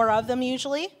there's more of them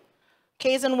usually.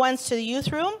 Ks and 1s to the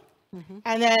youth room,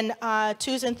 and then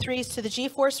 2s and 3s to the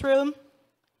G-Force room,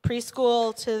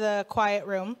 preschool to the quiet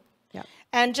room. Yep.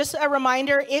 And just a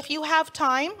reminder, if you have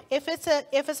time, if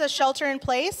it's a shelter in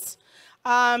place,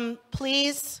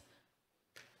 please,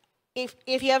 if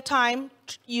you have time,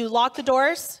 you lock the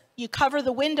doors, you cover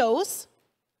the windows,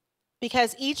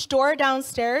 because each door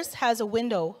downstairs has a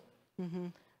window.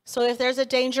 So if there's a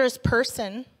dangerous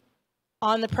person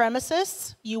on the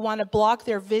premises, you want to block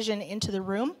their vision into the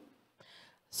room.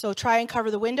 So try and cover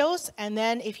the windows, and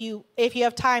then if you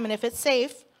have time and if it's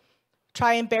safe,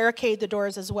 try and barricade the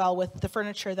doors as well with the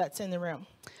furniture that's in the room.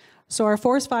 So our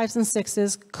 4s, 5s, and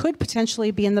 6s could potentially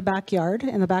be in the backyard,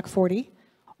 in the back 40,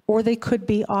 or they could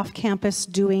be off campus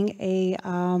doing a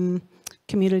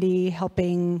community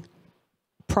helping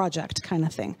project kind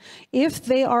of thing. If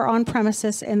they are on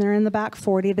premises and they're in the back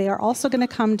 40, they are also going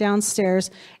to come downstairs,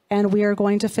 and we are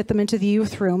going to fit them into the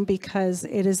youth room because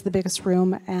it is the biggest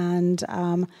room, and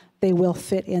they will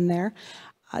fit in there.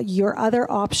 Your other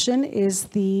option is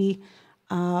the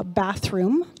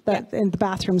bathroom, and the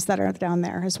bathrooms that are down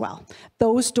there as well.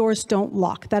 Those doors don't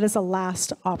lock. That is a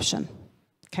last option,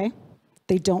 okay?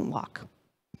 They don't lock.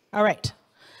 All right,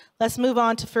 let's move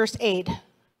on to first aid.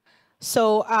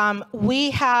 So we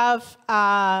have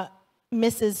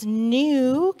Mrs.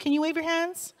 New. Can you wave your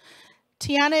hands?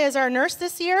 Tiana is our nurse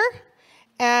this year,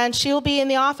 and she'll be in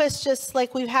the office just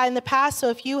like we've had in the past. So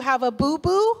if you have a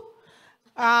boo-boo,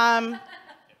 then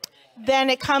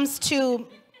it comes to,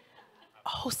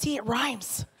 oh, see, it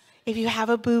rhymes. If you have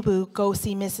a boo-boo, go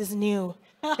see Mrs. New.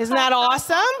 Isn't that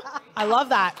awesome? I love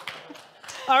that.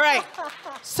 All right,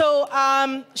 so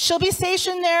she'll be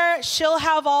stationed there. She'll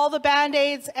have all the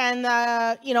Band-Aids and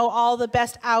all the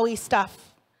best owie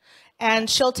stuff, and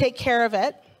she'll take care of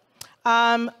it.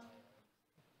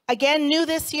 Again, new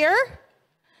this year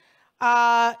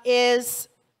is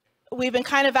we've been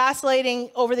kind of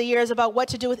vacillating over the years about what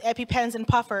to do with EpiPens and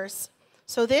puffers.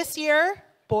 So this year,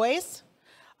 boys,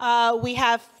 we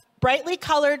have brightly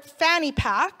colored fanny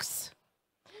packs.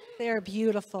 They're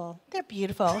beautiful. They're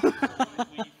beautiful.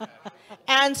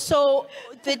 And so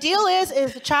the deal is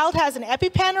if the child has an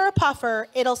EpiPen or a puffer,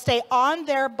 it'll stay on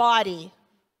their body.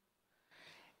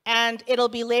 And it'll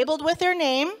be labeled with their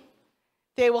name.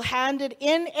 They will hand it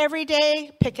in every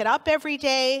day, pick it up every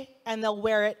day, and they'll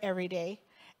wear it every day.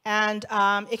 And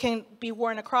it can be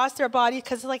worn across their body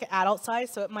because it's like an adult size,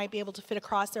 so it might be able to fit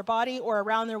across their body or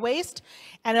around their waist.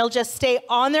 And it'll just stay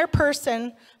on their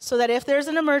person so that if there's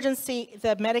an emergency,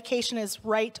 the medication is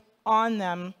right on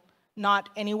them, not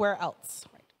anywhere else.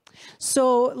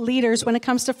 So leaders, when it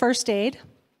comes to first aid,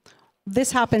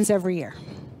 this happens every year.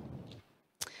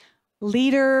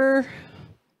 Leader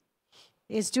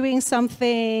is doing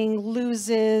something,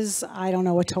 loses, I don't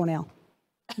know, a toenail.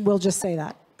 We'll just say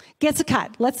that. Gets a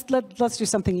cut. Let's do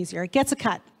something easier. Gets a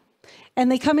cut.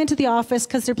 And they come into the office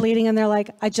because they're bleeding and they're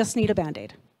like, I just need a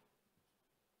Band-Aid.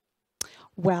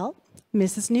 Well,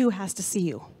 Mrs. New has to see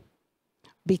you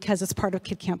because it's part of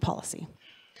Kid Camp policy.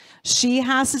 She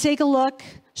has to take a look.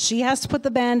 She has to put the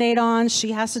Band-Aid on.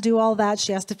 She has to do all that.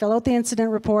 She has to fill out the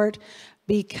incident report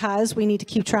because we need to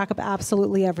keep track of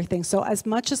absolutely everything. So as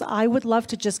much as I would love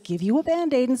to just give you a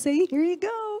Band-Aid and say, here you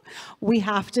go, we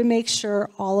have to make sure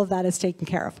all of that is taken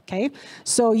care of, okay?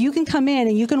 So you can come in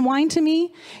and you can whine to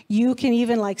me. You can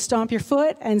even like stomp your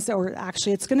foot, and so, or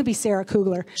actually it's going to be Sarah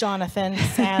Kugler. Jonathan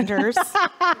Sanders.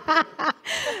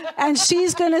 And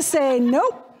she's going to say,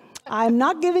 nope, I'm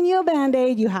not giving you a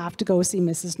Band-Aid. You have to go see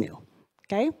Mrs. New,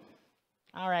 okay?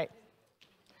 All right.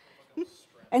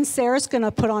 And Sarah's going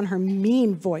to put on her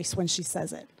mean voice when she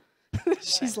says it.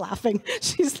 She's laughing.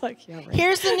 She's like, yeah, right.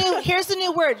 Here's the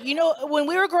new word. You know, when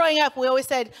we were growing up, we always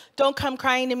said, "Don't come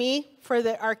crying to me," for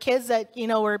our kids that, you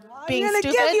know, were being I'm stupid.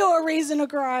 going to give you a reason to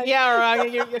cry. Yeah,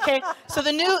 okay. So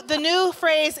the new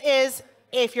phrase is,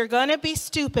 if you're going to be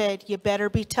stupid, you better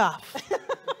be tough.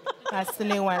 That's the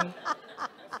new one.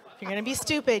 If you're going to be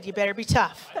stupid, you better be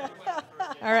tough.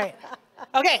 All right.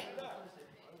 Okay.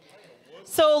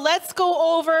 So let's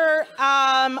go over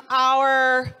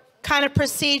our kind of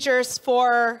procedures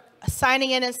for signing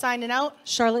in and signing out.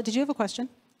 Charlotte, did you have a question?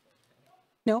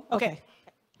 No? Okay.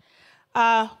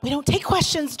 We don't take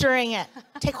questions during it.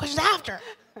 Take questions after.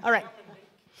 All right.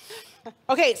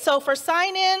 Okay, so for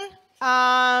sign in,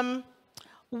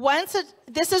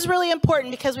 this is really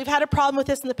important because we've had a problem with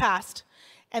this in the past,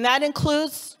 and that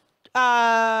includes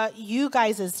you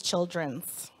guys'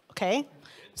 children's, okay?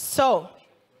 So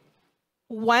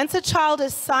once a child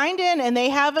is signed in and they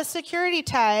have a security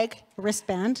tag,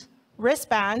 Wristband,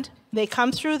 they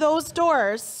come through those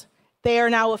doors, they are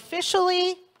now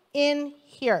officially in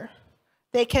here.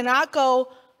 They cannot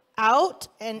go out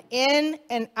and in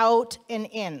and out and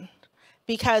in,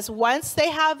 because once they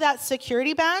have that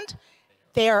security band,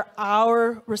 they are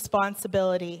our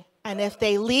responsibility. And if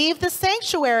they leave the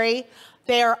sanctuary,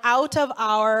 they are out of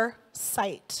our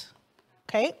sight,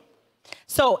 okay?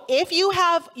 So if you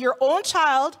have your own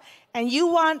child and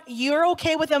you're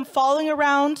okay with them following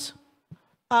around,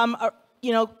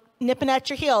 you know, nipping at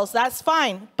your heels, that's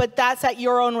fine, but that's at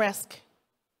your own risk,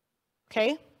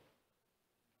 okay?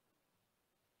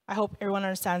 I hope everyone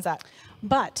understands that.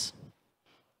 but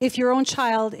if your own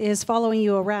child is following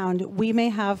you around, we may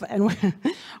have, and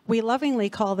we lovingly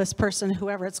call this person,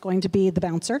 whoever it's going to be, the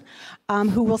bouncer,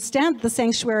 who will stand at the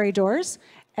sanctuary doors,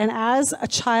 and as a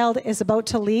child is about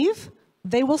to leave,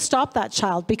 they will stop that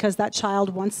child, because that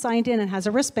child, once signed in and has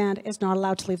a wristband, is not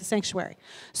allowed to leave the sanctuary.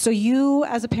 So you,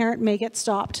 as a parent, may get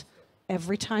stopped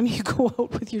every time you go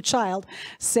out with your child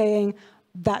saying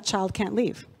that child can't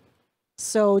leave.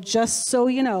 So just so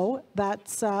you know, that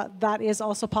is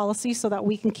also policy, so that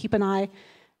we can keep an eye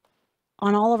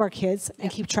on all of our kids and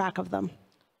keep track of them.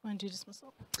 Want to do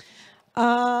dismissal?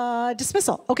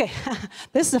 Dismissal. Okay,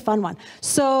 this is a fun one.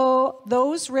 So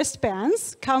those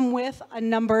wristbands come with a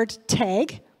numbered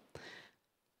tag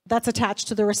that's attached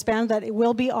to the wristband, that it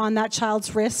will be on that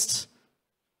child's wrist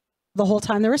the whole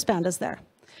time the wristband is there.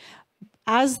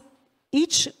 As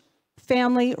each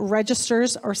family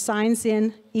registers or signs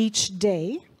in each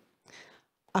day,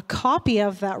 a copy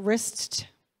of that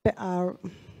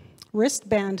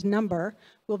wristband number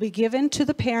will be given to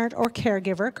the parent or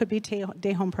caregiver, could be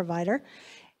day home provider,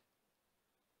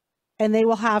 and they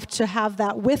will have to have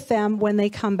that with them when they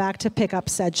come back to pick up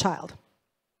said child.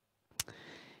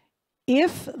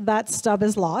 If that stub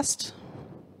is lost,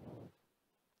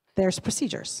 there's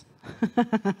procedures.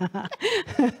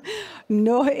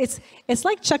 No, it's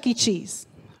like Chuck E. Cheese.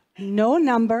 No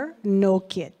number, no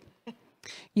kid.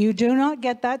 You do not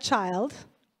get that child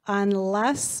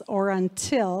unless or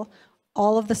until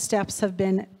all of the steps have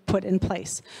been put in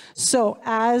place. So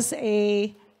as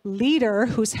a leader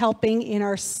who's helping in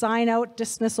our sign out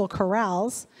dismissal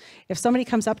corrals, if somebody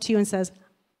comes up to you and says,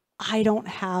 I don't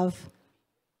have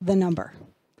the number,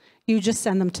 you just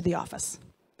send them to the office.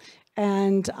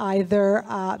 And either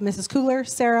Mrs. Kugler,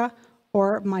 Sarah,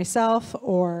 or myself,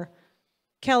 or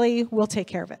Kelly will take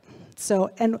care of it. So,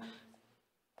 and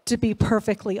to be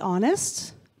perfectly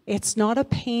honest, it's not a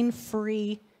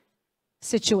pain-free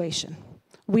situation.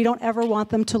 We don't ever want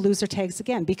them to lose their tags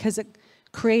again, because it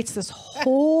creates this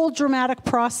whole dramatic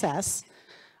process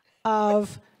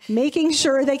of making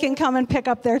sure they can come and pick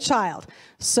up their child.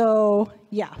 So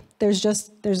yeah,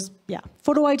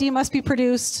 photo ID must be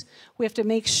produced. We have to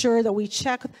make sure that we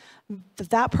check that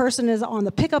that person is on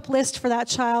the pickup list for that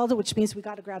child, which means we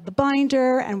got to grab the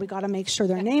binder and we got to make sure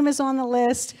their name is on the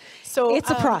list. So it's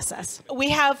a process. We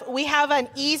have an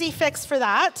easy fix for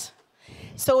that.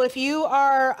 So if you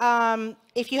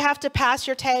have to pass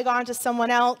your tag on to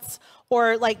someone else,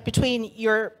 or like between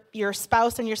your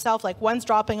spouse and yourself, like one's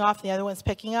dropping off and the other one's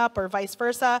picking up, or vice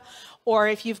versa, or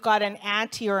if you've got an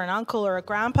auntie or an uncle or a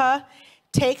grandpa,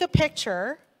 take a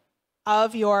picture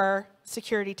of your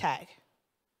security tag,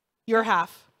 your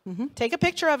half, Take a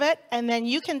picture of it, and then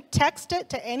you can text it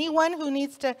to anyone who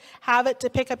needs to have it to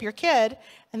pick up your kid,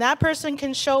 and that person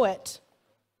can show it.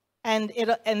 And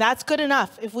that's good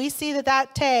enough. If we see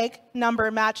that tag number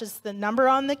matches the number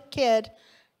on the kid,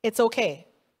 it's okay.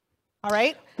 All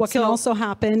right? What can also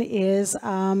happen is,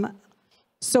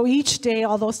 so each day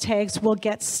all those tags will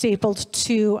get stapled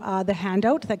to the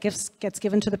handout that gets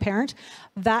given to the parent.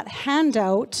 That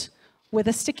handout with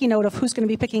a sticky note of who's going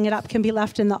to be picking it up can be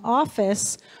left in the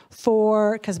office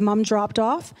because mom dropped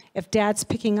off. If dad's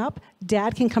picking up,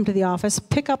 dad can come to the office,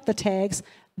 pick up the tags,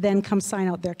 then come sign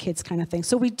out their kids kind of thing.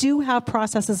 So we do have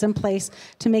processes in place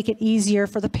to make it easier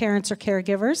for the parents or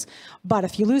caregivers. But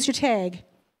if you lose your tag,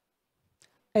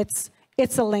 it's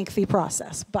a lengthy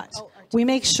process. But we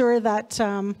make sure that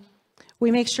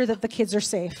the kids are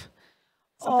safe.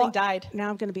 Something died. Now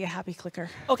I'm going to be a happy clicker.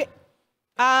 Okay.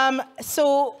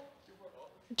 So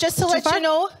just to let you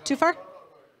know. Too far?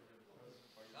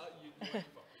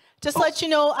 Just to let you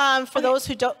know, for those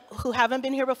who haven't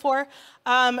been here before,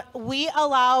 we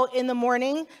allow in the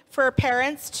morning for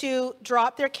parents to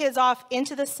drop their kids off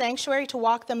into the sanctuary to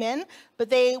walk them in, but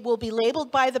they will be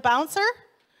labeled by the bouncer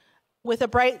with a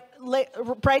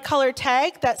bright colored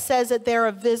tag that says that they're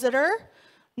a visitor.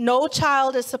 No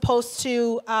child is supposed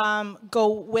to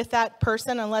go with that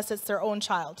person unless it's their own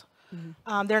child.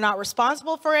 They're not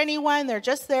responsible for anyone. They're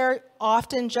just there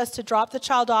often just to drop the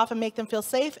child off and make them feel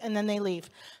safe, and then they leave.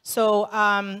 So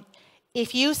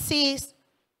if you see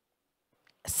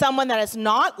someone that is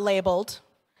not labeled,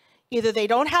 either they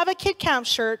don't have a Kid Camp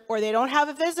shirt or they don't have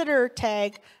a visitor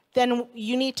tag, then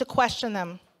you need to question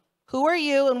them. Who are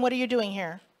you and what are you doing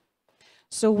here?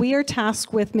 So we are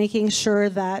tasked with making sure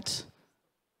that,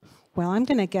 well, I'm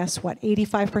going to guess,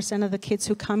 85% of the kids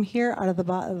who come here out of the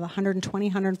 120,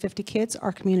 150 kids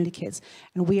are community kids.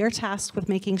 And we are tasked with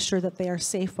making sure that they are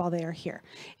safe while they are here.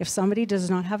 If somebody does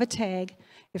not have a tag,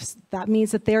 if that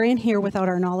means that they're in here without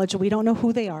our knowledge, we don't know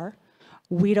who they are.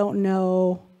 We don't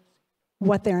know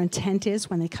what their intent is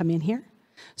when they come in here.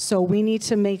 So we need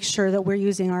to make sure that we're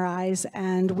using our eyes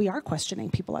and we are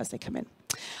questioning people as they come in.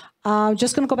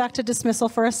 Just going to go back to dismissal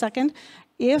for a second.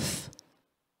 If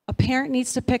a parent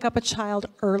needs to pick up a child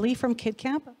early from Kid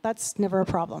Camp, that's never a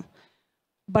problem.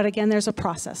 But again, there's a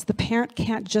process. The parent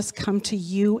can't just come to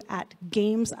you at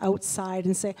games outside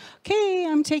and say, okay,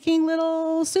 I'm taking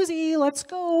little Susie, let's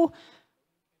go.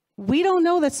 We don't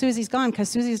know that Susie's gone because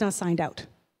Susie's not signed out.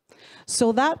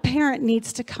 So that parent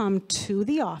needs to come to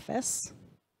the office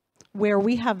where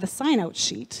we have the sign-out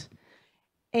sheet.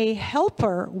 A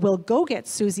helper will go get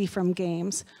Susie from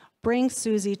games, bring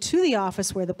Susie to the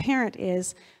office where the parent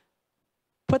is,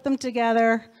 put them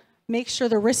together, make sure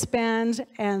the wristband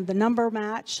and the number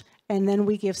match, and then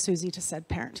we give Susie to said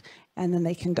parent, and then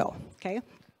they can go, okay?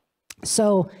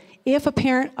 So if a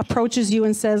parent approaches you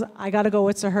and says, I gotta go,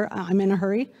 I'm in a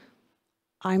hurry,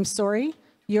 I'm sorry,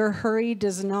 your hurry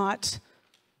does not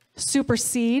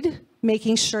supersede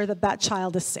making sure that that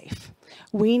child is safe.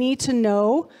 We need to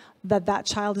know that that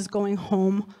child is going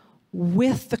home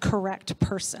with the correct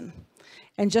person.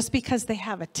 And just because they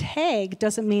have a tag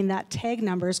doesn't mean that tag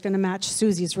number is going to match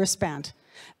Susie's wristband.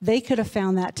 They could have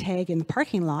found that tag in the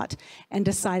parking lot and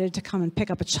decided to come and pick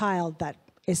up a child that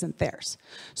isn't theirs.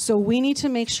 So we need to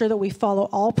make sure that we follow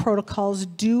all protocols.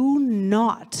 Do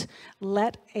not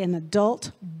let an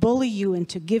adult bully you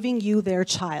into giving you their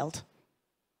child.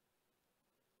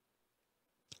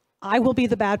 I will be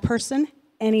the bad person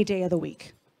any day of the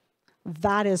week.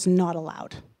 That is not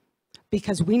allowed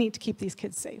because we need to keep these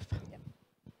kids safe.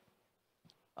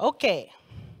 Okay,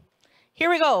 here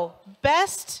we go.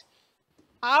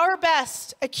 Our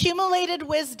best accumulated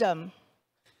wisdom.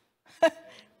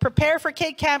 Prepare for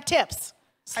Kid Camp tips.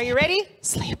 Are you ready?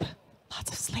 Sleep,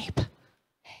 lots of sleep.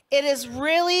 It is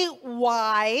really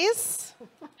wise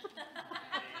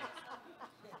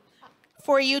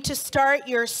for you to start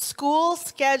your school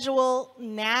schedule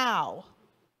now.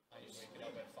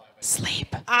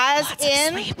 Sleep, as lots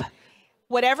in of sleep.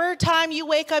 Whatever time you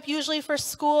wake up usually for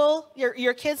school,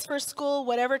 your kids for school,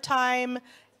 whatever time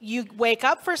you wake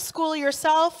up for school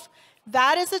yourself,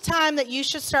 that is the time that you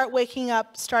should start waking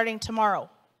up starting tomorrow.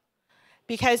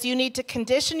 Because you need to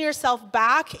condition yourself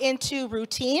back into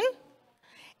routine,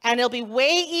 and it'll be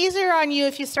way easier on you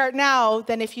if you start now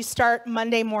than if you start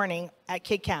Monday morning at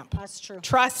Kid Camp. That's true.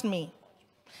 Trust me.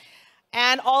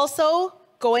 And also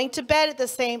going to bed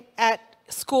at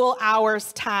school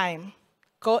hours time.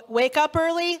 Wake up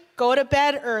early, go to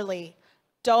bed early.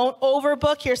 Don't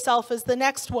overbook yourself is the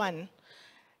next one.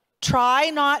 Try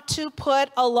not to put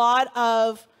a lot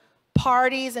of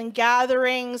parties and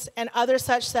gatherings and other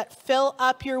such that fill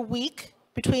up your week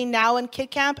between now and Kid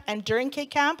Camp and during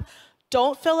Kid Camp.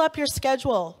 Don't fill up your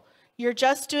schedule. You're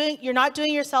not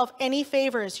doing yourself any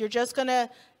favors. You're just going to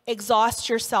exhaust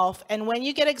yourself. And when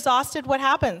you get exhausted, what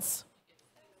happens?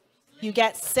 You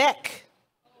get sick.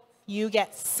 You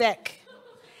get sick.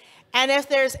 And if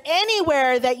there's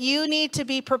anywhere that you need to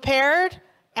be prepared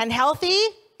and healthy,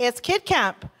 it's Kid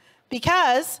Camp.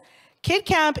 Because Kid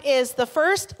Camp is the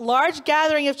first large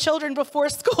gathering of children before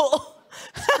school.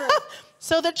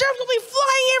 So the germs will be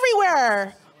flying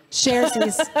everywhere.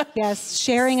 Sharesies. Yes,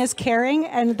 sharing is caring,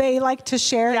 and they like to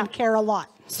share and care a lot.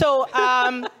 So,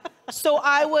 so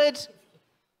I would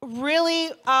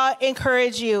really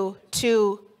encourage you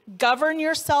to govern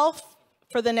yourself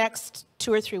for the next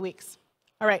 2 or 3 weeks.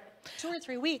 All right. 2 or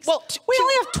 3 weeks. Well, we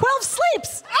only have 12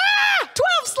 sleeps.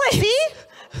 12 sleeps. See?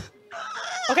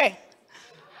 Okay.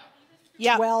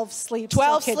 Yeah. 12 sleeps.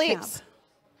 12 sleeps.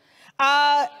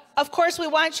 Of course, we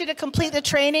want you to complete the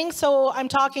training. So I'm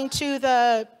talking to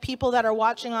the people that are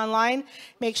watching online.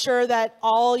 Make sure that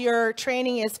all your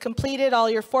training is completed, all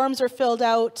your forms are filled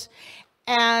out,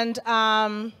 and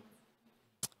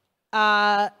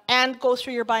go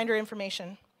through your binder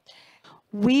information.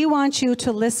 We want you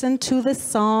to listen to the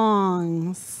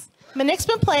songs. Monique's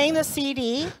been playing the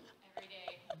CD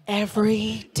every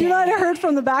day. Do you know what I heard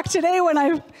from the back today when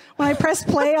I pressed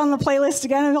play on the playlist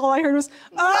again, and all I heard was,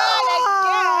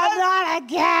 not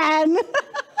again.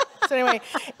 So anyway,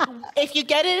 if you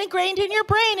get it ingrained in your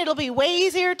brain, it'll be way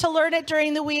easier to learn it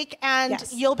during the week, and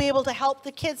you'll be able to help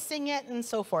the kids sing it and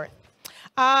so forth.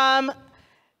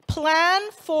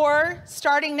 Plan for,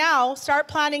 starting now, start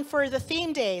planning for the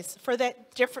theme days, for the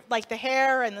different, like the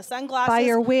hair and the sunglasses. Buy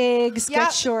your wigs,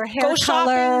 get your hair Go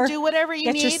color. Shopping, do whatever you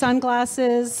need. Get your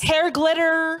sunglasses. Hair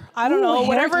glitter. I don't know,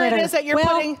 whatever glitter. it is that you're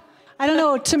putting. I don't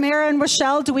know, Tamara and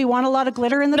Rochelle, do we want a lot of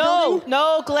glitter in the building?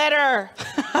 No glitter.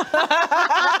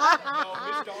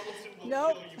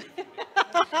 No.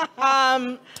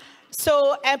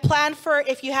 So, and plan for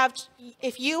if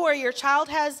you or your child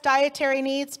has dietary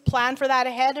needs, plan for that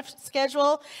ahead of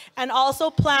schedule, and also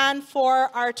plan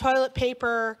for our toilet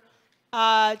paper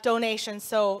donations.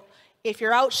 So, if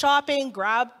you're out shopping,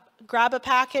 grab a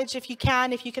package if you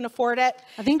can afford it.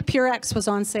 I think Purex was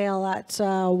on sale at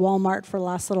Walmart for the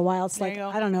last little while. It's like,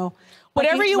 I don't know.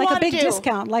 Whatever you want to do. Like a big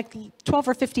discount, like $12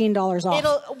 or $15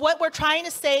 off. What we're trying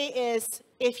to say is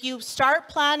if you start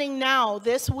planning now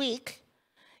this week,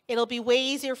 it'll be way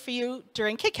easier for you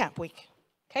during Kid Camp week,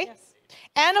 okay? Yes.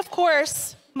 And of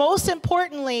course, most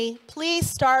importantly, please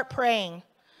start praying.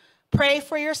 Pray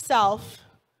for yourself.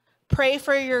 Pray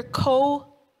for your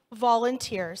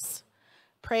co-volunteers.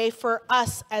 Pray for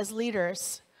us as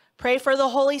leaders. Pray for the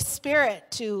Holy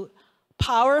Spirit to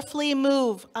powerfully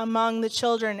move among the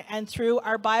children and through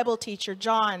our Bible teacher,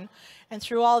 John, and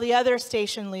through all the other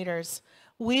station leaders.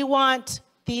 We want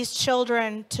these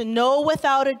children to know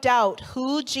without a doubt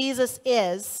who Jesus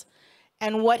is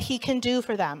and what he can do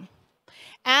for them.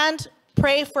 And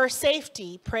pray for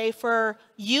safety, pray for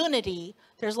unity.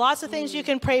 There's lots of things you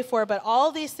can pray for, but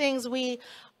all these things we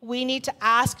need to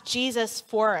ask Jesus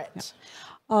for it.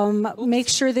 Make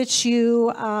sure that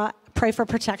you pray for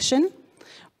protection.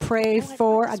 Pray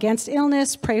for against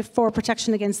illness. Pray for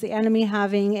protection against the enemy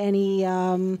having any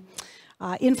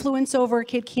influence over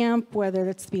Kid Camp, whether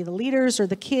it's be the leaders or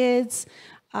the kids.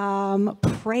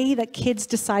 Pray that kids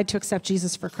decide to accept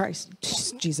Jesus for Christ.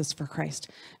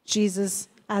 Jesus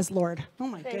as Lord. Oh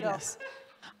my goodness.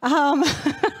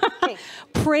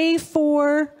 Pray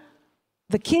for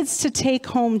the kids to take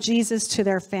home Jesus to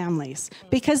their families,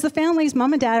 because the families,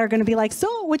 mom and dad, are going to be like,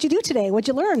 so what'd you do today? What'd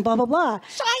you learn? Blah, blah, blah.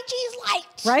 Shine Jesus light.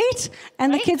 Right?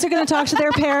 And the kids are going to talk to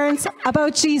their parents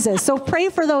about Jesus. So pray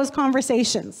for those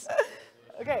conversations.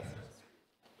 Okay.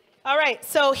 All right.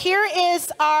 So here is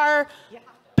our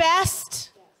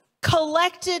best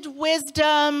collected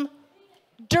wisdom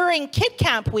during Kid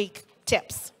Camp week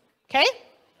tips. Okay?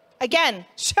 Again.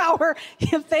 Shower.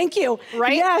 Thank you.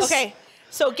 Right? Yes. Okay.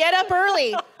 So get up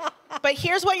early. But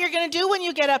here's what you're going to do when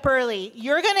you get up early.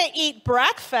 You're going to eat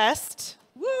breakfast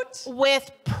with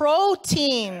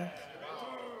protein.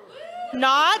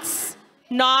 Not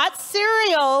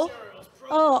cereal.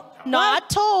 Oh, not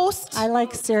toast. I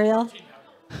like cereal.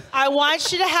 I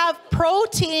want you to have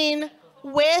protein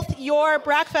with your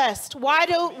breakfast.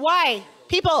 Why?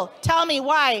 People, tell me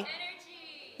why. Energy.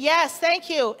 Yes, thank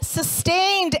you.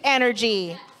 Sustained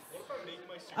energy.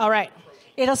 All right.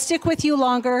 It'll stick with you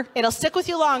longer. It'll stick with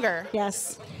you longer.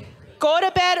 Yes. Go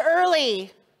to bed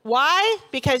early. Why?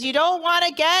 Because you don't want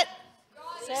to get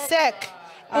sick.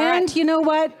 And you know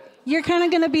what? You're kind of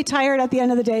going to be tired at the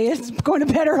end of the day. Going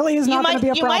to bed early is not going to be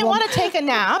a problem. You might want to take a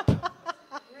nap.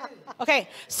 Okay,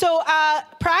 so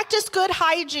practice good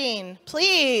hygiene,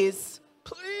 please.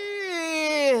 Please.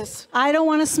 Please. I don't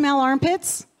want to smell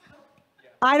armpits.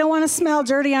 I don't want to smell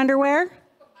dirty underwear.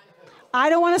 I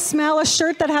don't want to smell a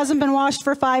shirt that hasn't been washed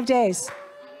for 5 days.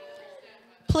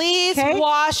 Please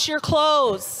wash your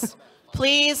clothes.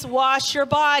 Please wash your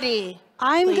body.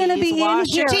 I'm going to be in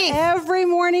here teeth. every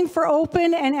morning for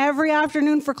open and every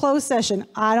afternoon for closed session.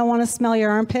 I don't want to smell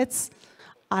your armpits.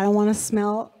 I don't want to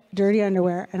smell dirty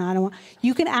underwear. And I don't want.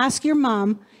 You can ask your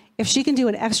mom if she can do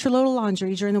an extra load of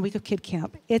laundry during the week of Kid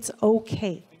Camp. It's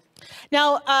okay.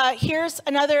 Now, here's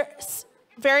another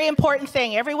very important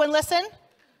thing. Everyone listen.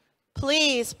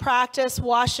 Please practice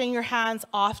washing your hands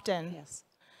often. Yes.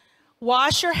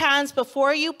 Wash your hands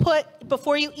before you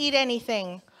eat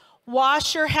anything.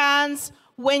 Wash your hands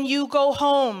when you go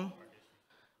home.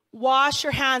 Wash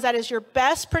your hands. That is your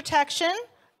best protection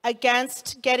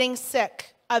against getting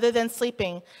sick other than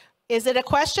sleeping. Is it a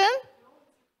question?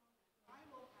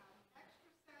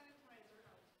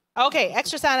 Okay,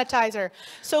 extra sanitizer.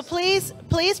 So please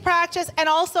practice. And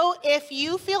also, if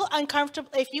you feel uncomfortable,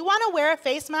 if you want to wear a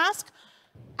face mask,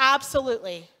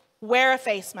 absolutely wear a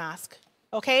face mask.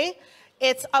 Okay?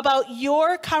 It's about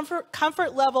your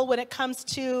comfort level when it comes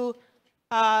to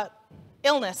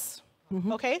illness.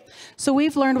 Mm-hmm. Okay? So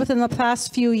we've learned within the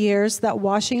past few years that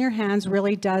washing your hands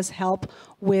really does help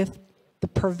with the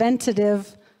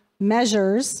preventative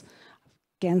measures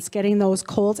against getting those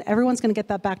colds. Everyone's going to get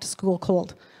that back to school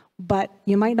cold. But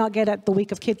you might not get it the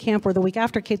week of Kid Camp or the week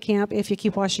after Kid Camp if you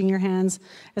keep washing your hands,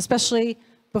 especially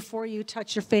before you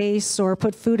touch your face or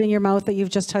put food in your mouth that you've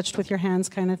just touched with your hands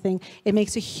kind of thing. It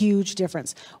makes a huge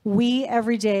difference. We,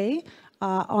 every day,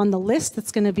 on the list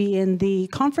that's going to be in the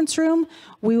conference room,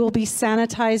 we will be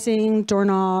sanitizing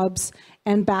doorknobs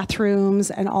and bathrooms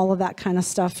and all of that kind of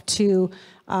stuff too,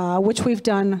 which we've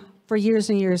done for years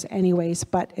and years anyways,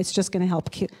 but it's just going to help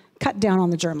cut down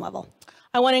on the germ level.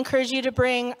 I want to encourage you to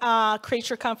bring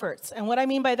creature comforts. And what I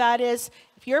mean by that is,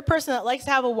 if you're a person that likes to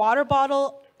have a water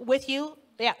bottle with you,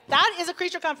 yeah, that is a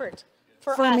creature comfort.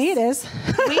 For us. Me, it is.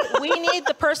 we need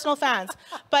the personal fans.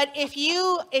 But if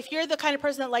you're the kind of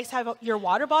person that likes to have your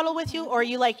water bottle with you, or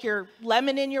you like your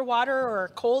lemon in your water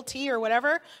or cold tea or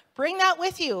whatever, bring that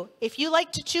with you. If you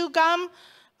like to chew gum,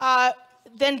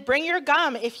 then bring your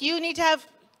gum. If you need to have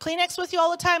Kleenex with you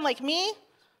all the time, like me,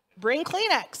 bring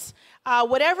Kleenex.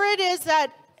 Whatever it is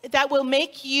that will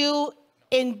make you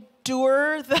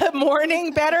endure the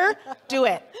morning better, do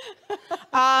it.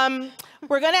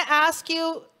 We're going to ask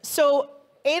you, so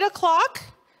 8 o'clock,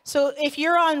 so if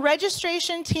you're on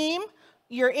registration team,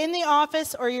 you're in the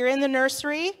office or you're in the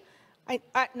nursery,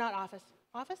 not office,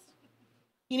 office?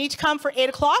 You need to come for 8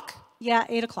 o'clock? Yeah,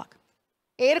 8 o'clock.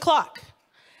 8 o'clock,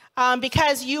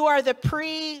 because you are the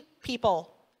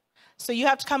pre-people. So you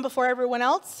have to come before everyone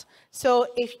else. So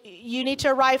if you need to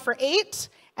arrive for 8,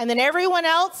 and then everyone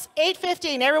else,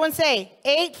 8:15. Everyone say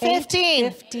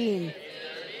 8:15. 8:15.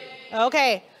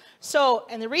 Okay. So,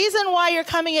 and the reason why you're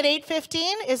coming at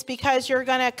 8:15 is because you're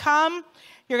going to come,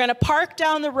 you're going to park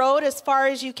down the road as far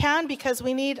as you can, because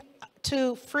we need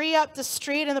to free up the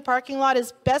street and the parking lot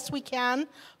as best we can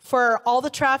for all the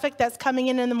traffic that's coming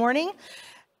in the morning.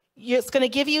 It's going to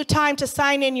give you time to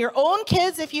sign in your own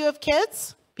kids if you have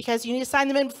kids, because you need to sign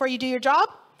them in before you do your job.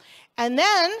 And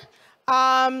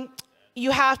then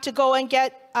you have to go and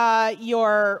get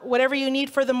your whatever you need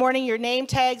for the morning, your name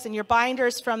tags and your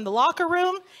binders from the locker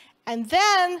room. And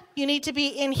then you need to be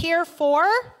in here for,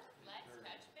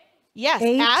 yes,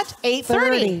 at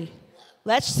 8:30.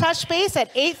 Let's touch base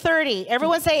at 8:30.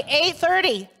 Everyone say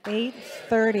 8:30.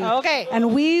 8:30. Okay.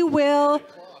 And we will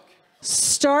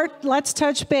start Let's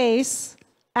Touch Base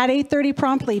at 8:30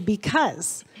 promptly,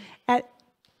 because at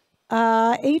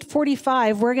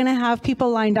 8:45, we're going to have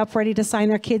people lined up ready to sign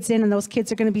their kids in, and those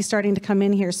kids are going to be starting to come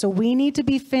in here. So we need to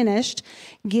be finished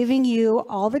giving you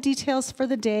all the details for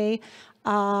the day,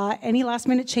 any last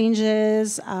minute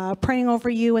changes, praying over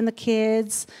you and the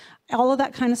kids. All of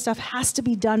that kind of stuff has to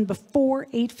be done before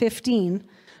 8:15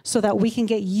 so that we can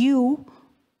get you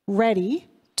ready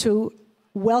to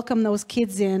welcome those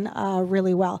kids in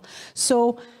really well.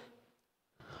 So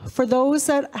for those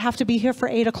that have to be here for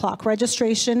 8 o'clock,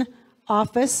 registration,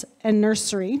 office, and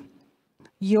nursery,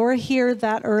 you're here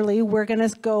that early. We're going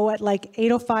to go at like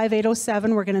 8:05,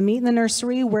 8:07. We're going to meet in the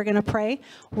nursery. We're going to pray.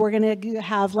 We're going to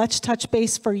have Let's Touch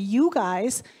Base for you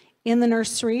guys in the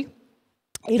nursery,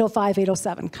 8:05,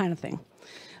 8:07 kind of thing.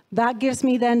 That gives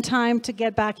me then time to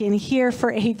get back in here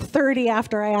for 8:30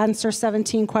 after I answer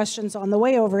 17 questions on the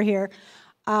way over here,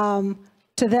 to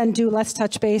then do Let's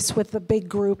Touch Base with the big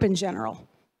group in general.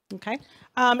 Okay?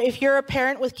 If you're a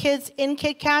parent with kids in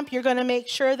Kid Camp, you're going to make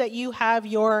sure that you have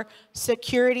your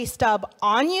security stub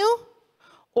on you,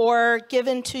 or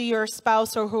given to your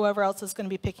spouse or whoever else is going to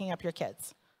be picking up your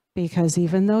kids. Because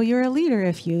even though you're a leader,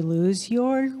 if you lose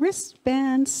your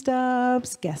wristband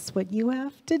stubs, guess what you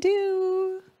have to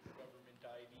do?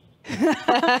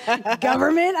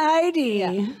 Government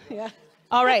ID. Yeah.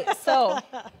 All right, so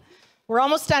we're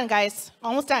almost done, guys.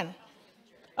 Almost done.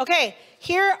 Okay,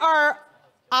 here are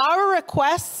our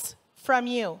requests from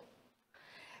you.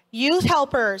 Youth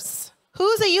helpers.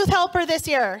 Who's a youth helper this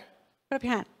year? Put up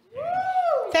your hand.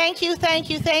 Thank you, thank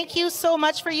you, thank you so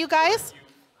much for you guys.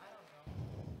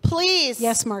 Please.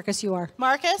 Yes, Marcus, you are.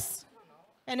 Marcus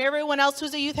and everyone else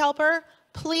who's a youth helper,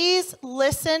 please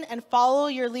listen and follow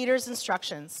your leader's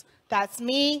instructions. That's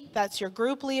me, that's your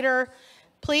group leader.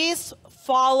 Please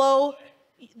follow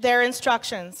their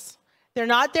instructions. They're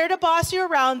not there to boss you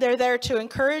around, they're there to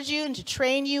encourage you and to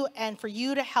train you and for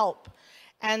you to help.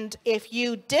 And if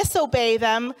you disobey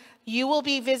them, you will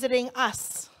be visiting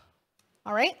us.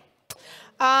 All right?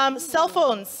 Cell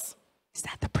phones. Is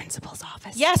that the principal's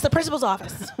office? Yes, the principal's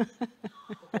office.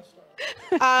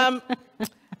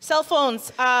 Cell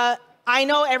phones. I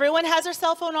know everyone has their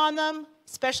cell phone on them,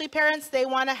 especially parents. They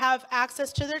want to have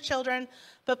access to their children,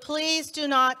 but please do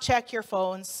not check your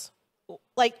phones.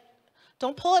 Like,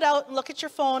 don't pull it out and look at your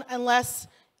phone unless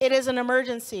it is an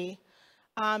emergency,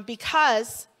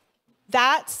 because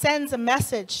that sends a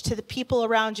message to the people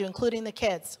around you, including the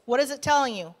kids. What is it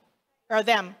telling you, or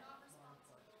them?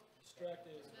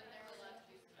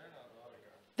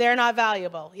 They're not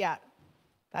valuable. Yeah,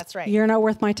 that's right. You're not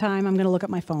worth my time. I'm going to look at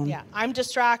my phone. Yeah, I'm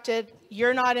distracted.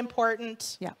 You're not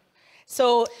important. Yeah.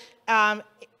 So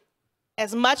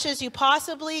as much as you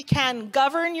possibly can,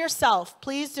 govern yourself.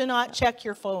 Please do not check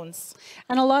your phones.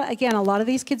 And a lot of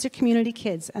these kids are community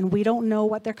kids, and we don't know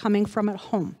what they're coming from at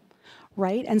home,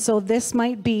 right? And so this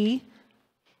might be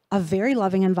a very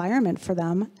loving environment for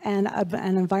them, and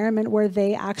an environment where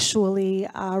they actually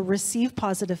receive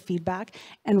positive feedback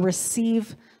and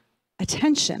receive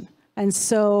attention. And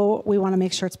so we want to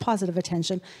make sure it's positive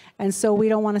attention. And so we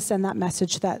don't want to send that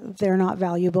message that they're not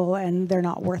valuable and they're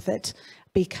not worth it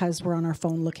because we're on our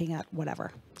phone looking at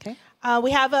whatever, okay? We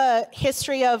have a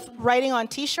history of writing on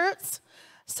T-shirts.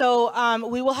 So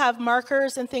we will have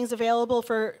markers and things available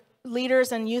for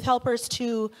leaders and youth helpers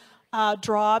to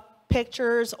draw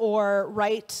pictures or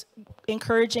write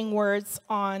encouraging words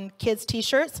on kids'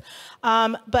 T-shirts.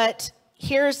 But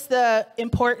here's the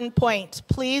important point.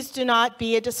 Please do not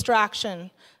be a distraction.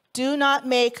 Do not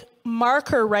make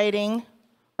marker writing,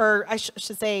 or I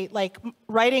should say like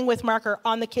writing with marker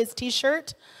on the kids'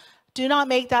 T-shirt. Do not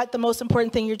make that the most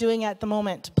important thing you're doing at the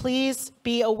moment. Please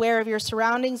be aware of your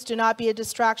surroundings. Do not be a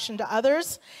distraction to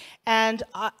others. And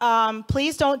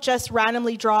please don't just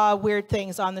randomly draw weird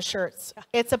things on the shirts.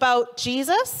 It's about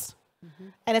Jesus,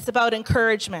 and it's about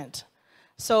encouragement.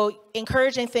 So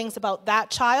encouraging things about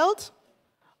that child,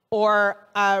 or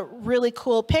a really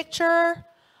cool picture,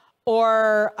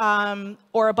 or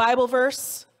a Bible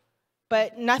verse,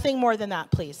 but nothing more than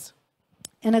that, please.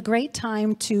 And a great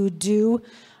time to do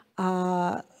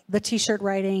the T-shirt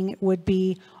writing would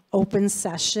be open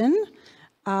session,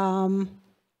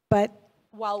 but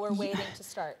while we're waiting to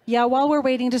start. Yeah, while we're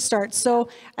waiting to start. So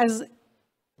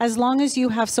as long as you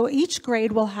have, so each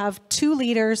grade will have 2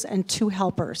 leaders and 2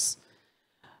 helpers.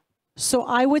 So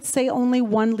I would say only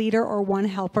 1 leader or 1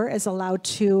 helper is allowed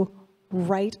to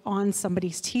write on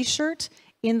somebody's T-shirt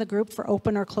in the group for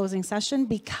open or closing session,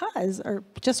 because, or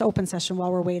just open session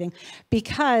while we're waiting,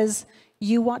 because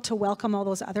you want to welcome all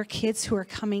those other kids who are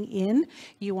coming in.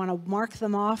 You want to mark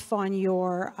them off on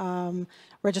your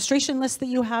registration list that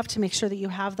you have to make sure that you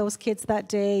have those kids that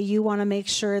day. You want to make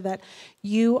sure that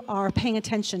you are paying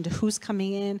attention to who's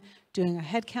coming in, doing a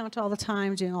head count all the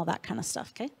time, doing all that kind of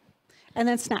stuff, okay? And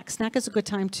then snack. Snack is a good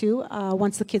time too.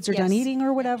 Once the kids are done eating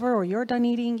or whatever, or you're done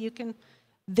eating,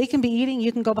 they can be eating,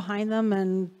 you can go behind them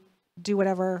and do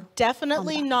whatever.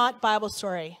 Definitely not Bible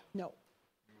story. No.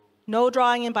 No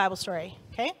drawing in Bible story,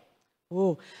 okay?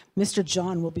 Oh, Mr.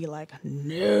 John will be like,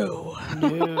 no.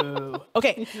 No.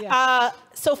 Okay,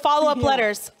 so follow-up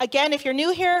letters. Again, if you're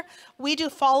new here, we do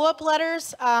follow-up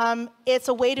letters. It's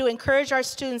a way to encourage our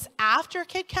students after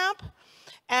Kid Camp.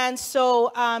 And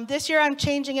so this year I'm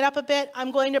changing it up a bit.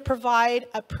 I'm going to provide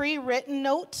a pre-written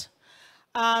note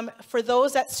for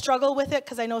those that struggle with it,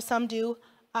 because I know some do.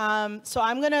 So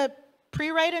I'm going to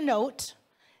pre-write a note.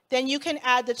 Then you can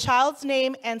add the child's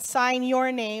name and sign your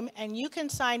name, and you can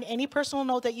sign any personal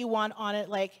note that you want on it,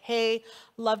 like, hey,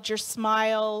 loved your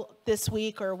smile this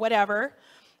week, or whatever.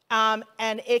 And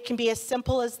it can be as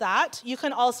simple as that. You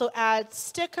can also add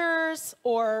stickers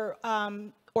or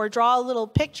draw a little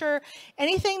picture.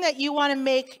 Anything that you want to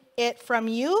make it from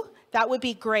you, that would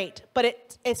be great.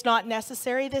 But it's not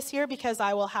necessary this year because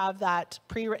I will have that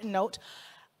pre-written note.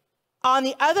 On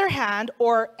the other hand,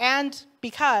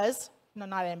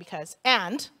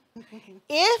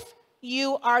 if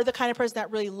you are the kind of person that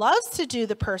really loves to do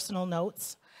the personal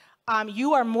notes,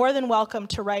 you are more than welcome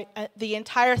to write the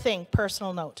entire thing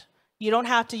personal note. You don't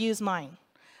have to use mine.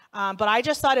 But I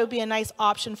just thought it would be a nice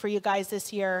option for you guys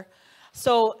this year.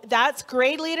 So that's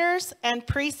grade leaders and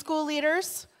preschool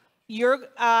leaders,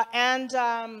 and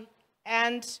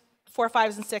 4,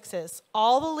 5s, and 6s.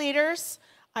 All the leaders,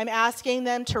 I'm asking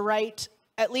them to write,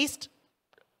 at least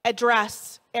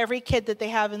address every kid that they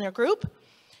have in their group.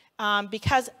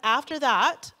 Because after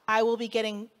that, I will be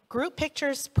getting group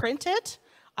pictures printed.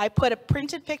 I put a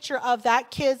printed picture of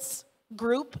that kid's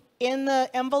group in the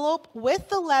envelope with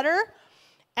the letter.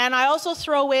 And I also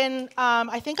throw in,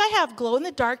 I think I have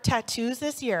glow-in-the-dark tattoos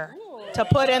this year to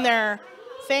put in their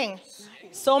thing.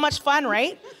 So much fun,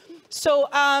 right? So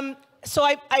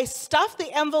I stuff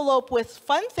the envelope with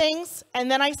fun things,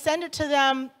 and then I send it to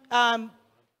them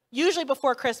usually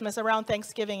before Christmas, around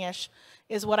Thanksgiving-ish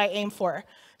is what I aim for.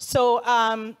 So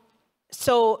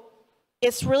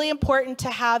it's really important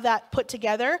to have that put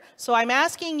together. So I'm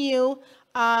asking you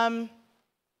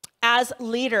as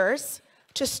leaders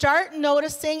to start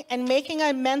noticing and making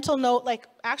a mental note, like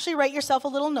actually write yourself a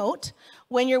little note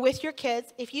when you're with your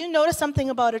kids. If you notice something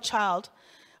about a child,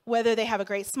 whether they have a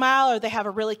great smile or they have a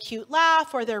really cute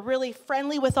laugh or they're really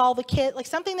friendly with all the kids, like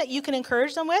something that you can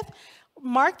encourage them with,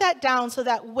 mark that down so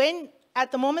that when, at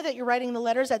the moment that you're writing the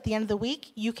letters at the end of the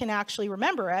week, you can actually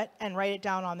remember it and write it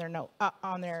down on their note,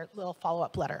 on their little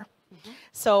follow-up letter. Mm-hmm.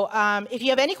 So if you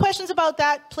have any questions about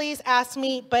that, please ask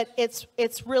me, but it's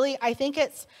really, I think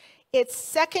it's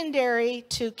secondary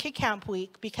to Kid Camp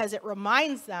Week because it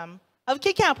reminds them of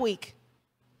Kid Camp Week.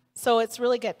 So it's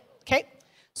really good, okay?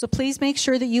 So please make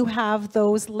sure that you have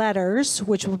those letters,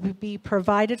 which will be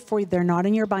provided for you. They're not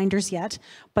in your binders yet,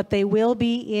 but they will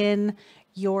be in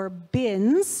your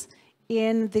bins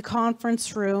in the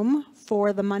conference room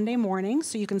for the Monday morning.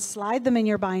 So you can slide them in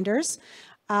your binders.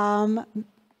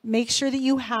 Make sure that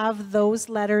you have those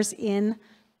letters in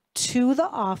to the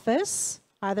office,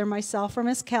 either myself or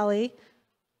Miss Kelly,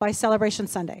 by Celebration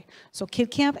Sunday. So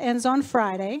Kid Camp ends on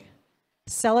Friday.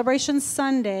 Celebration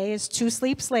Sunday is 2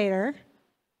 sleeps later.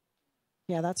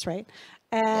 Yeah, that's right.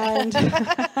 And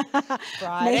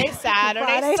Friday,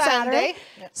 Saturday, Sunday.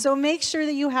 Yep. So make sure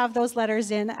that you have those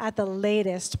letters in at the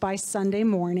latest by Sunday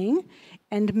morning.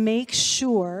 And make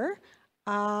sure,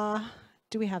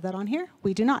 do we have that on here?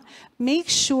 We do not. Make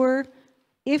sure,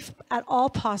 if at all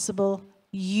possible,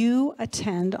 you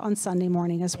attend on Sunday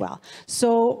morning as well.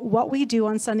 So what we do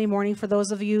on Sunday morning, for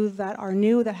those of you that are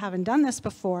new, that haven't done this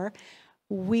before,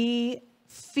 we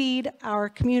feed our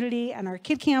community and our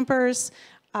kid campers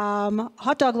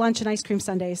hot dog lunch and ice cream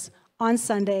sundaes on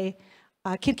Sunday.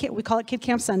 We call it Kid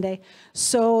Camp Sunday.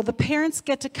 So the parents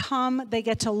get to come, they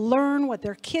get to learn what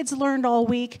their kids learned all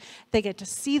week, they get to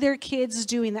see their kids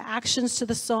doing the actions to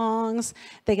the songs,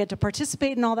 they get to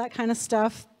participate in all that kind of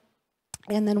stuff,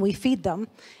 and then we feed them.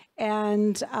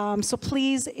 And so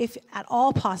please, if at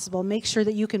all possible, make sure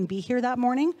that you can be here that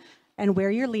morning and wear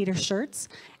your leader shirts.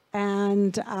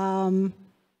 And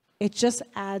it just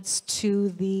adds to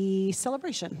the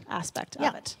celebration aspect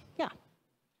of it. Yeah.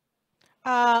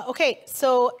 Okay,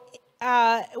 so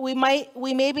we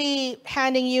may be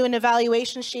handing you an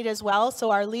evaluation sheet as well.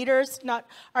 So our leaders,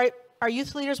 our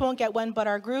youth leaders won't get one, but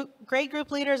our grade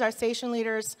group leaders, our station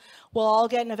leaders will all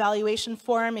get an evaluation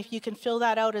form. If you can fill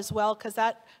that out as well, because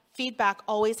that feedback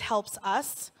always helps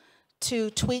us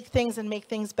to tweak things and make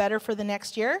things better for the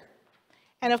next year.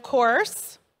 And of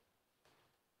course,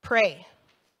 pray.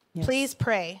 Yes. Please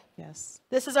pray. Yes.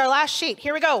 This is our last sheet.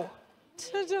 Here we go.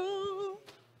 Ta-da.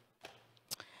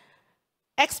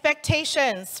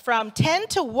 Expectations from 10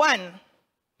 to 1.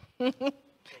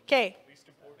 Okay.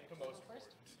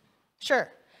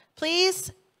 Sure.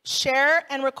 Please share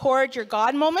and record your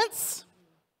God moments.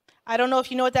 I don't know if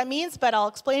you know what that means, but I'll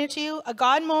explain it to you. A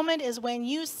God moment is when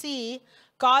you see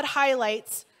God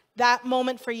highlights that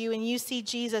moment for you and you see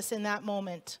Jesus in that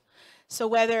moment. So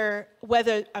whether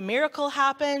a miracle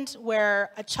happened, where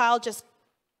a child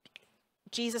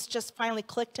Jesus just finally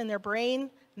clicked in their brain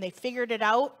and they figured it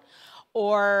out,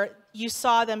 or you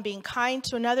saw them being kind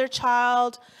to another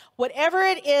child, whatever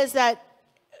it is that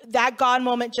God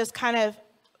moment just kind of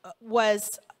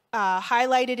was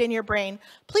highlighted in your brain,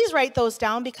 please write those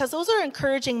down, because those are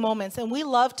encouraging moments, and we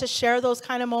love to share those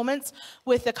kind of moments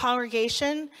with the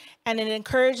congregation, and it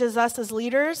encourages us as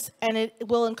leaders, and it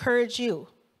will encourage you.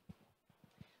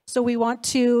 So we want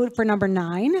to, for number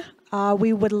 9,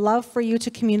 We would love for you to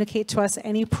communicate to us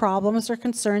any problems or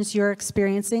concerns you're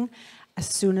experiencing as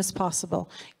soon as possible.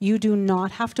 You do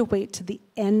not have to wait to the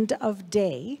end of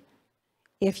day.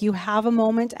 If you have a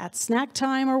moment at snack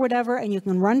time or whatever, and you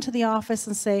can run to the office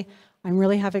and say, I'm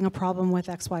really having a problem with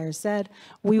X, Y, or Z,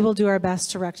 we will do our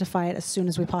best to rectify it as soon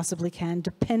as we possibly can,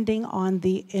 depending on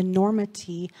the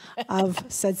enormity of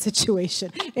said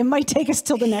situation. It might take us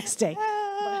till the next day.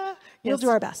 We'll do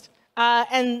our best.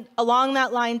 And along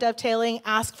that line, dovetailing,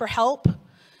 ask for help.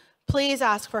 Please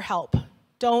ask for help.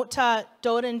 Don't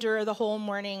endure the whole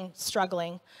morning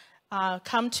struggling.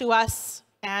 Come to us,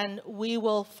 and we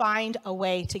will find a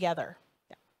way together.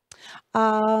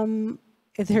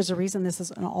 There's a reason this is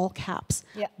in all caps.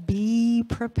 Yeah. Be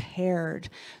prepared.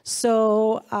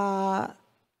 So,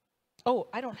 oh,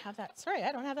 I don't have that. Sorry,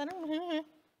 I don't have that.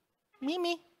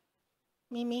 Mimi.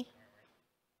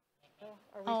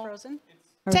 are we frozen? Are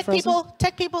we Tech frozen?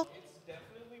 people.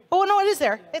 Oh, no, it is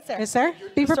there. It's there. Is there?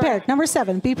 Be prepared. Number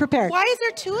 7, be prepared. Why is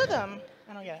there 2 of them?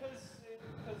 I don't get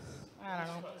it. I don't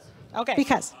know. Okay.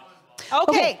 Because.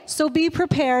 Okay. So be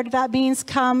prepared. That means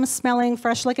come smelling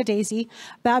fresh like a daisy.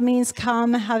 That means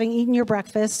come having eaten your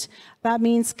breakfast. That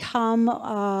means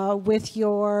come with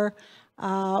your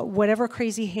whatever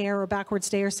crazy hair or backwards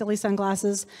day or silly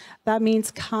sunglasses. That means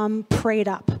come prayed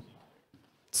up.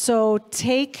 So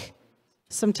take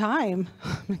some time,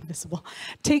 I'm invisible.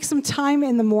 Take some time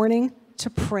in the morning to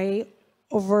pray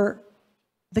over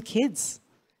the kids,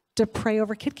 to pray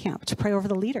over Kid Camp, to pray over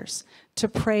the leaders, to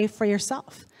pray for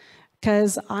yourself.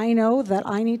 Because I know that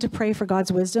I need to pray for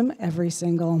God's wisdom every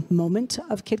single moment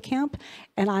of Kid Camp,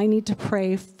 and I need to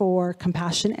pray for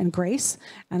compassion and grace,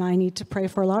 and I need to pray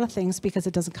for a lot of things because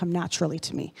it doesn't come naturally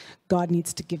to me. God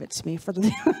needs to give it to me,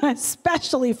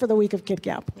 especially for the week of Kid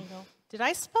Camp. Did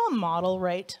I spell model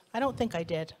right? I don't think I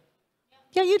did.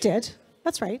 Yeah, you did.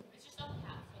 That's right.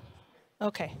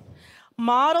 Okay.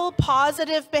 Model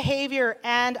positive behavior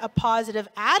and a positive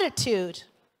attitude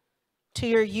to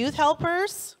your youth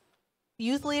helpers,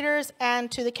 youth leaders,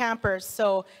 and to the campers.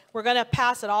 So we're going to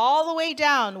pass it all the way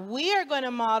down. We are going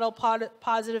to model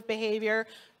positive behavior.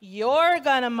 You're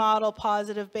going to model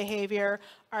positive behavior.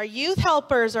 Our youth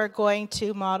helpers are going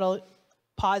to model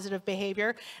positive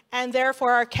behavior, and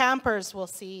therefore our campers will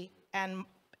see and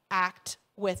act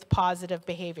with positive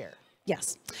behavior.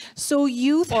 Yes. So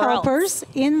youth helpers,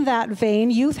 in that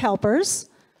vein, youth helpers,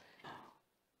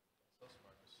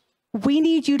 we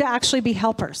need you to actually be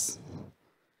helpers.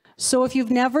 So if you've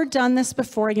never done this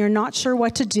before and you're not sure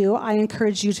what to do, I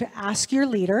encourage you to ask your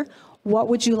leader, what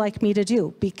would you like me to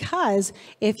do? Because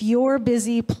if you're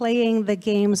busy playing the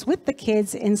games with the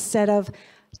kids instead of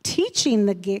teaching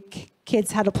the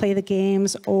kids how to play the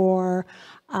games, or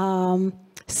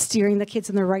steering the kids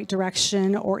in the right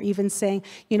direction, or even saying,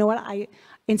 you know what,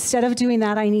 instead of doing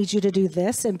that, I need you to do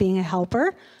this, and being a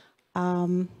helper,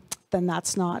 then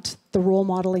that's not the role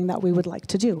modeling that we would like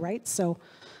to do, right? So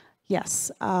yes,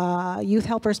 youth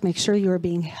helpers, make sure you are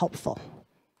being helpful.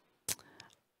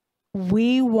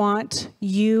 We want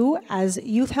you as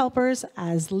youth helpers,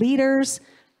 as leaders,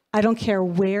 I don't care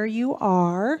where you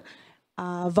are,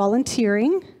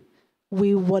 volunteering.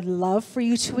 We would love for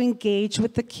you to engage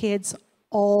with the kids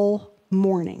all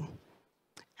morning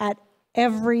at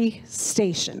every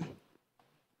station.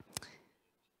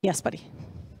 Yes, buddy.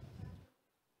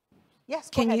 Yes,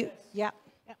 Can you? Yeah.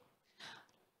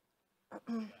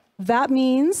 That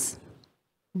means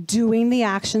doing the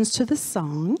actions to the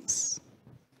songs,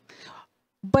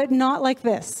 but not like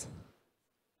this.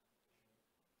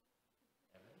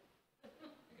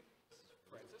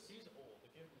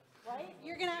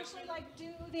 You're going to actually do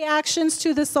the actions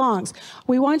to the songs.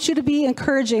 We want you to be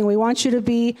encouraging. We want you to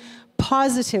be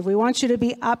positive. We want you to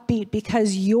be upbeat,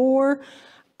 because your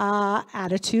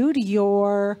attitude,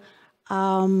 your,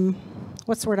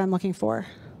 what's the word I'm looking for?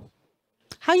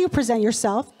 How you present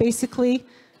yourself, basically,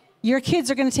 your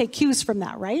kids are going to take cues from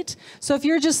that, right? So if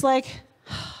you're just like,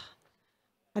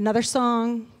 another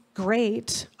song,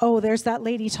 great. Oh, there's that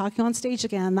lady talking on stage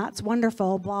again. That's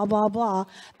wonderful, blah, blah, blah.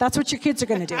 That's what your kids are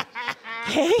going to do.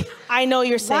 Okay? I know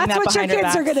you're saying That's that what your behind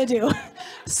kids are going to do.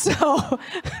 So,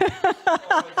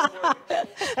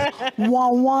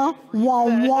 wah, wah, wah,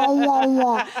 wah, wah,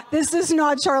 wah. This is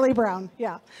not Charlie Brown.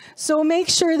 Yeah. So make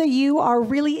sure that you are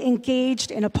really engaged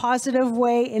in a positive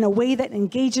way, in a way that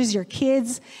engages your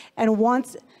kids, and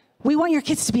we want your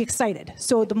kids to be excited.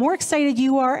 So the more excited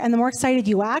you are and the more excited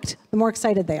you act, the more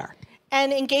excited they are.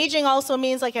 And engaging also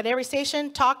means, like, at every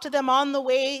station, talk to them on the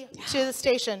way to the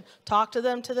station. Talk to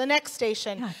them to the next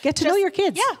station. Yeah, get to know your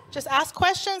kids. Yeah, just ask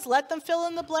questions, let them fill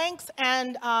in the blanks,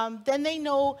 and then they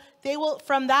know, they will,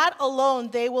 from that alone,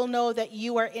 they will know that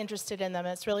you are interested in them.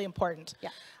 It's really important.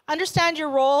 Yeah. Understand your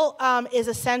role is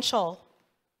essential,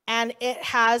 and it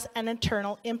has an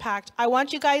internal impact. I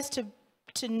want you guys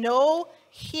to know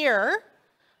here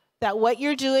that what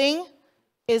you're doing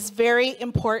is very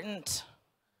important.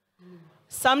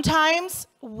 Sometimes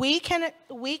we can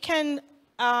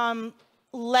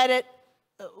let it,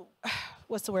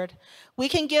 what's the word? We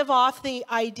can give off the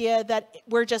idea that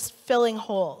we're just filling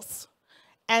holes,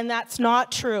 and that's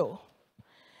not true.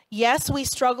 Yes, we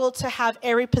struggle to have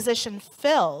every position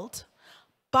filled,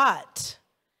 but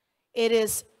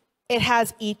it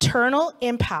has eternal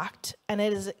impact, and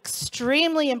it is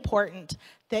extremely important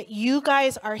that you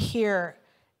guys are here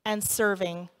and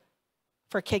serving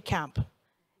for Kid Camp.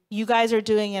 You guys are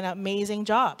doing an amazing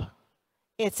job.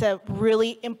 It's a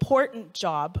really important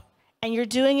job, and you're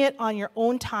doing it on your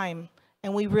own time,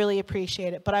 and we really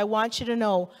appreciate it. But I want you to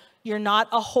know, you're not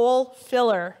a hole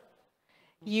filler.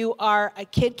 You are a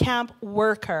Kid Camp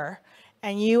worker,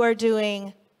 and you are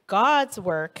doing God's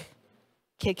work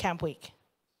Kid Camp Week.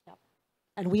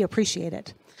 And we appreciate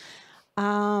it.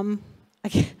 Again,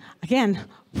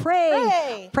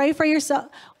 pray. Pray for yourself.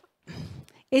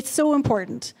 It's so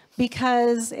important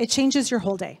because it changes your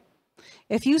whole day.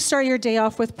 If you start your day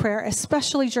off with prayer,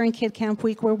 especially during Kid Camp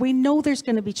Week, where we know there's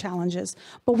going to be challenges,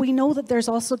 but we know that there's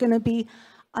also going to be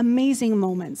amazing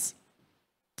moments.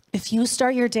 If you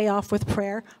start your day off with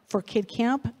prayer for Kid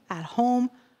Camp, at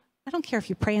home, I don't care if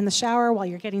you pray in the shower while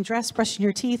you're getting dressed, brushing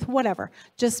your teeth, whatever.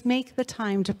 Just make the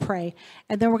time to pray.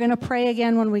 And then we're going to pray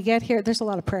again when we get here. There's a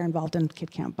lot of prayer involved in Kid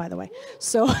Camp, by the way.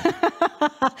 So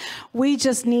we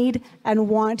just need and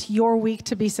want your week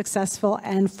to be successful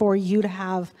and for you to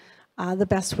have the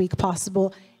best week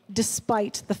possible,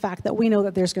 despite the fact that we know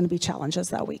that there's going to be challenges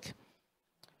that week.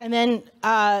 And then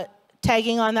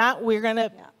tagging on that,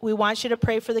 we want you to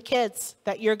pray for the kids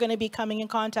that you're going to be coming in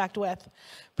contact with.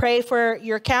 Pray for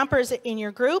your campers in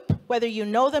your group, whether you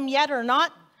know them yet or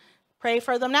not. Pray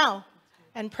for them now,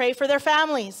 and pray for their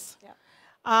families.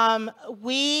 Yeah.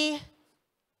 We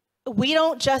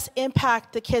don't just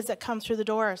impact the kids that come through the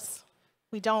doors.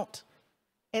 We don't.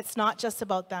 It's not just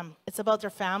about them. It's about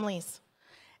their families.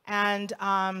 And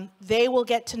they will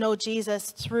get to know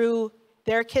Jesus through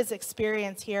their kids'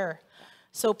 experience here.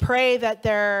 So pray that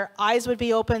their eyes would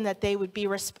be open, that they would be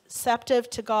receptive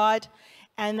to God,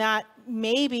 and that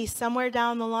maybe somewhere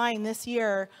down the line this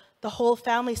year, the whole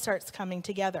family starts coming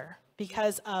together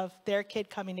because of their kid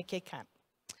coming to Kid Camp.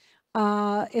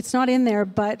 It's not in there,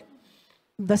 but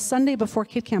the Sunday before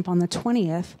Kid Camp on the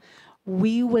 20th,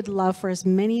 we would love for as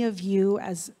many of you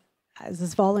as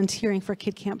is volunteering for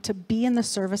Kid Camp to be in the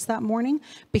service that morning,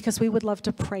 because we would love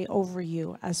to pray over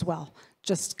you as well,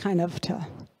 just kind of to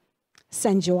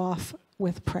send you off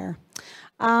with prayer.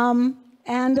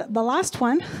 And the last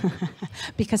one,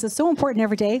 because it's so important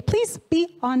every day, please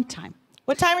be on time.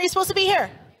 What time are you supposed to be here?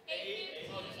 8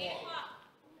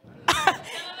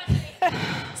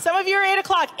 Some of you are 8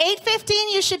 o'clock.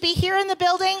 8:15, you should be here in the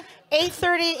building.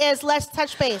 8:30 is let's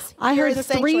touch base. I heard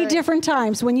 3 different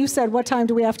times when you said, what time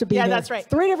do we have to be here? Yeah, that's right.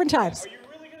 3 different times. Are you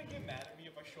really going to get mad at me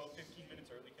if I show up 15 minutes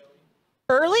early, Kelly?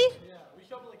 Early? Yeah, we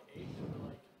show up at like 8.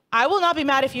 I will not be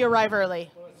mad if you arrive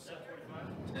early. What if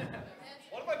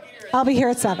I get here I'll be here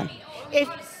at 7.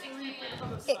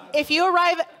 If you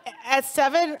arrive at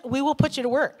 7, we will put you to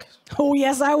work. Oh,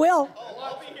 yes, I will.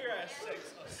 I'll be here at 6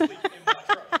 asleep in my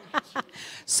truck.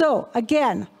 So,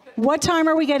 again, what time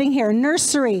are we getting here?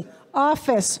 Nursery,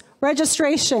 office,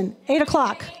 registration, 8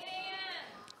 o'clock.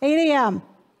 8 a.m.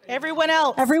 Everyone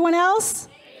else. Everyone else?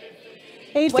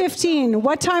 8:15.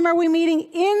 What time are we meeting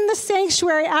in the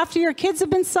sanctuary after your kids have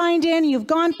been signed in, you've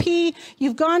gone pee,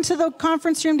 you've gone to the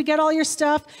conference room to get all your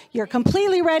stuff, you're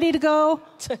completely ready to go?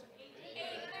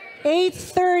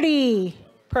 8:30.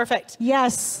 Perfect.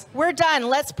 Yes. We're done.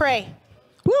 Let's pray.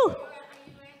 Woo.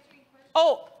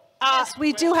 Oh, Yes,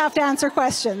 we do have to answer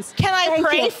questions. can I Thank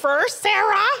pray you. first,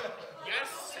 Sarah?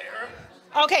 Yes,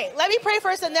 Sarah. Okay, let me pray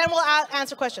first and then we'll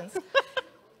answer questions.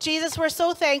 Jesus, we're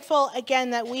so thankful again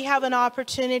that we have an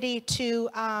opportunity to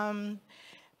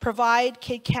provide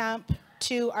Kid Camp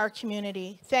to our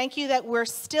community. Thank you that we're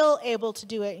still able to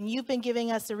do it, and you've been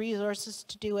giving us the resources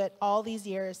to do it all these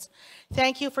years.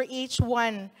 Thank you for each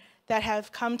one that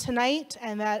have come tonight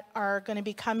and that are going to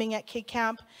be coming at Kid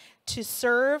Camp to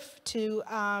serve, to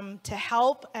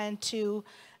help, and to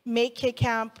make Kid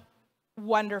Camp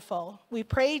wonderful. We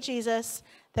pray, Jesus,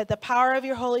 that the power of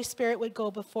your Holy Spirit would go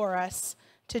before us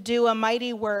to do a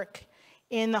mighty work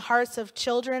in the hearts of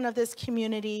children of this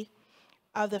community,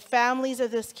 of the families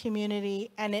of this community,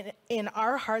 and in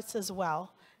our hearts as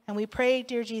well. And we pray,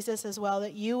 dear Jesus, as well,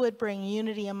 that you would bring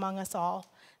unity among us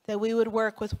all, that we would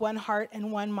work with one heart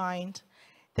and one mind,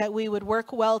 that we would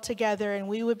work well together, and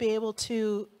we would be able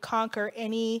to conquer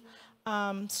any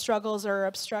struggles or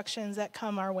obstructions that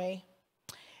come our way.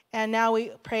 And now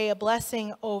we pray a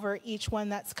blessing over each one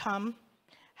that's come.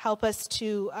 Help us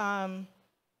to,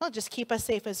 just keep us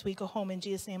safe as we go home. In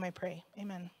Jesus' name I pray.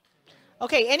 Amen.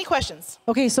 Okay, any questions?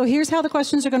 Okay, so here's how the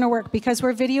questions are going to work. Because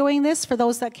we're videoing this, for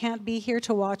those that can't be here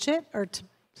to watch it, or to,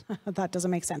 that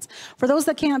doesn't make sense. For those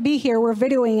that can't be here, we're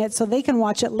videoing it so they can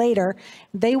watch it later.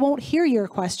 They won't hear your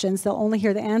questions. They'll only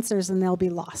hear the answers, and they'll be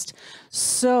lost.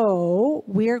 So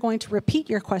we are going to repeat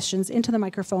your questions into the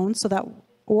microphone so that,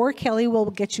 or Kelly will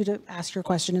get you to ask your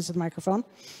question into the microphone,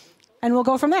 and we'll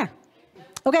go from there.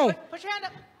 Okay. Put your hand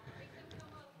up.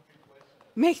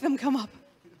 Make them come up.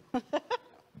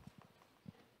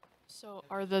 So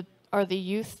are the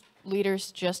youth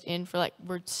leaders just in for like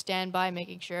we're standby,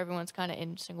 making sure everyone's kind of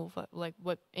in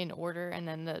in order, and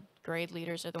then the grade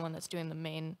leaders are the one that's doing the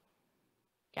main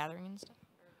gathering and stuff?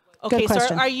 Okay,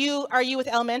 so are you with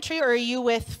elementary or are you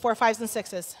with 4, 5s, and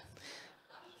 6s?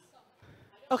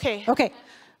 Okay. Okay.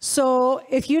 So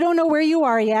if you don't know where you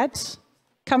are yet,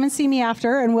 come and see me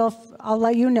after, and I'll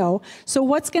let you know. So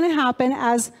what's going to happen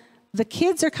as the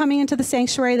kids are coming into the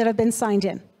sanctuary that have been signed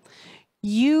in?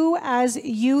 You as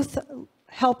youth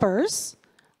helpers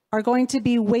are going to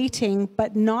be waiting,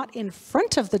 but not in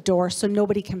front of the door so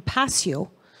nobody can pass you.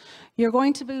 You're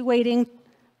going to be waiting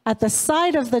at the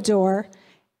side of the door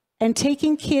and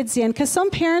taking kids in, because some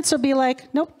parents will be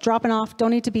like, nope, dropping off,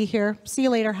 don't need to be here, see you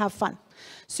later, have fun.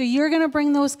 So you're going to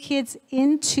bring those kids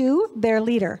into their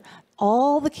leader.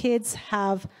 All the kids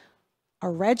have a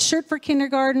red shirt for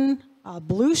kindergarten, a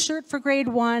blue shirt for grade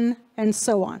 1, and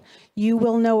so on. You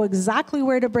will know exactly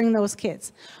where to bring those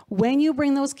kids. When you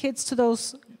bring those kids to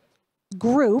those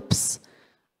groups,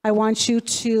 I want you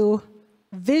to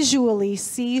visually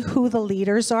see who the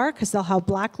leaders are, because they'll have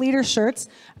black leader shirts.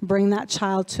 Bring that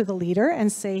child to the leader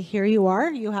and say, here you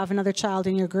are, you have another child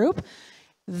in your group.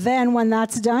 Then when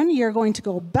that's done, you're going to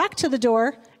go back to the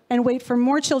door and wait for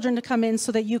more children to come in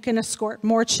so that you can escort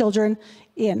more children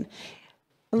in.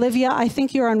 Olivia, I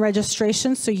think you're on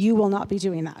registration, so you will not be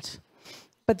doing that.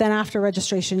 But then after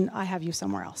registration, I have you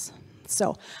somewhere else.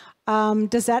 So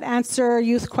does that answer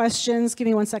youth questions? Give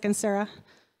me 1 second, Sarah.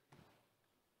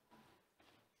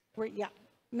 Yeah,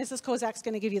 Mrs. Kozak's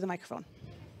going to give you the microphone.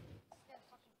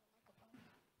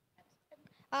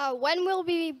 When will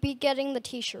we be getting the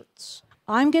t-shirts?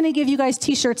 I'm going to give you guys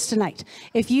t-shirts tonight.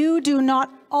 If you do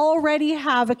not already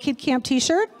have a Kid Camp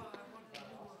t-shirt,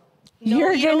 no,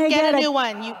 you're going to get a new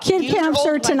one. Kid Camp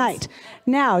shirt tonight.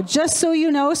 Now, just so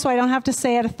you know, so I don't have to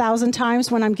say it 1,000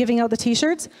 times when I'm giving out the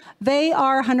t-shirts, they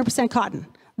are 100% cotton.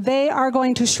 They are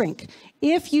going to shrink.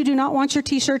 If you do not want your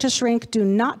t-shirt to shrink, do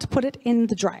not put it in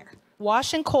the dryer.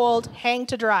 Wash and cold, hang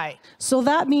to dry. So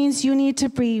that means you need to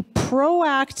be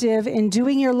proactive in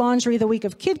doing your laundry the week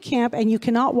of Kid Camp, and you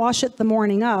cannot wash it the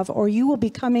morning of, or you will be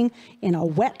coming in a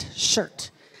wet shirt.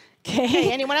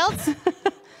 Okay, anyone else?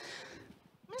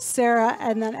 Sarah,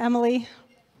 and then Emily.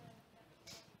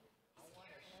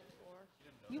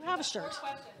 You have a shirt.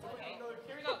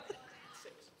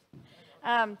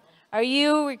 Are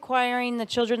you requiring the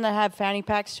children that have fanny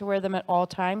packs to wear them at all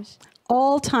times?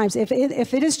 All times. If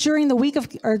it is during the week of,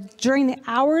 or during the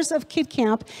hours of Kid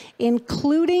Camp,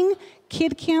 including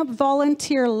Kid Camp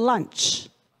volunteer lunch.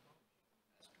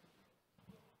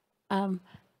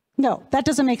 No, that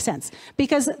doesn't make sense,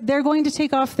 because they're going to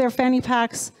take off their fanny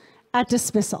packs at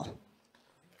dismissal.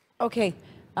 Okay.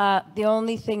 The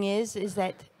only thing is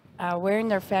that wearing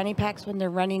their fanny packs when they're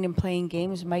running and playing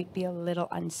games might be a little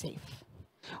unsafe.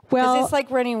 Well, it's like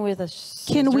running with a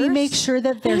scissors. Can we make sure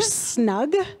that they're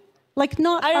snug? Like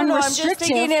not I don't know. I'm unrestricted,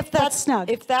 just thinking if that's snug.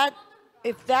 If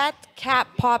that cap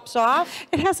pops off,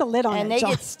 it has a lid on it, and they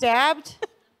get stabbed.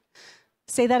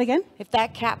 Say that again. If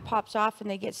that cap pops off and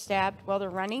they get stabbed while they're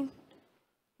running,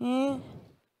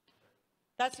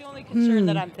 that's the only concern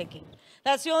that I'm thinking.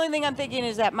 That's the only thing I'm thinking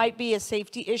is that might be a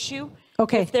safety issue.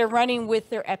 Okay. If they're running with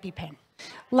their EpiPen.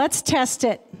 Let's test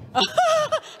it.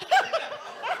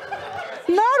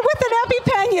 Not with an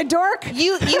EpiPen, you dork.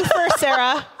 You first,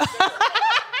 Sarah.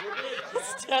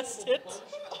 Let's test it.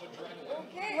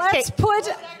 Let's put.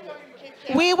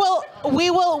 We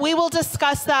will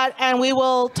discuss that, and we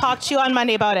will talk to you on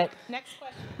Monday about it. Next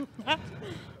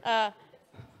question.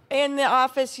 In the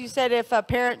office, you said if a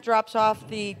parent drops off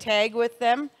the tag with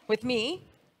me,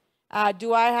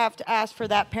 Do I have to ask for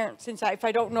that parent, if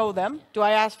I don't know them, do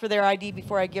I ask for their ID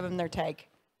before I give them their tag?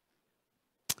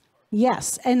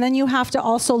 Yes, and then you have to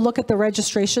also look at the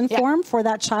registration form for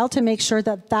that child to make sure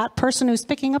that that person who's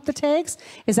picking up the tags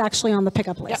is actually on the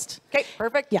pickup list. Okay,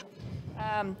 perfect. Yeah.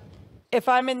 If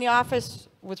I'm in the office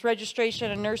with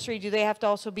registration and nursery, do they have to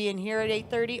also be in here at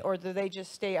 8:30, or do they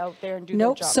just stay out there and do their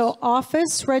Nope. jobs? So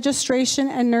office, registration,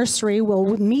 and nursery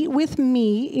will meet with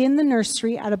me in the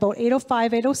nursery at about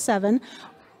 8:05, 8:07.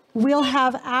 We'll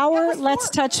have our Let's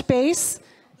Touch Base,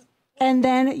 and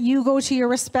then you go to your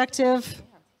respective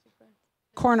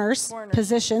corners,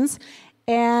 positions,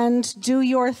 and do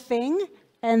your thing,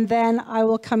 and then I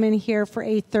will come in here for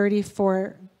 8:30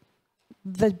 for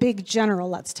the big general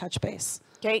Let's Touch Base.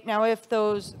 Okay, now if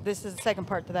this is the second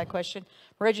part to that question,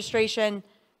 registration,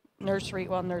 nursery,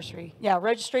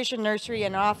 registration, nursery,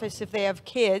 and office, if they have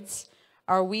kids,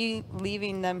 are we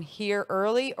leaving them here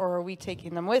early, or are we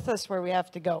taking them with us where we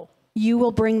have to go? You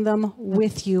will bring them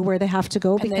with you where they have to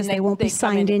go because they won't be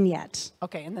signed in yet.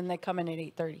 Okay, and then they come in at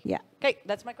 8:30. Yeah. Okay,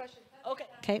 that's my question. Okay.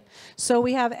 Okay, so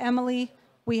we have Emily,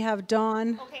 we have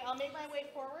Dawn. Okay, I'll make my way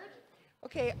forward.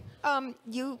 Okay,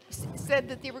 you said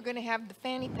that they were going to have the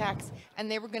fanny packs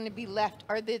and they were going to be left.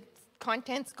 Are the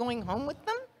contents going home with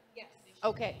them? Yes.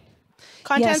 Okay.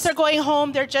 Contents Yes. are going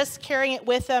home. They're just carrying it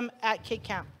with them at Kid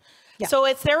Camp. Yeah. So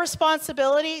it's their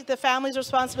responsibility, the family's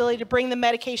responsibility, to bring the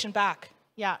medication back.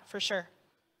 Yeah, for sure.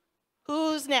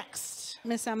 Who's next?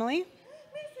 Miss Emily?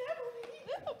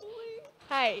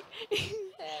 Hi.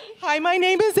 Hi, my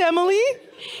name is Emily.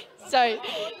 Sorry.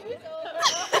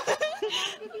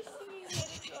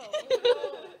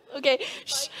 Okay.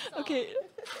 Shh.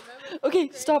 Okay,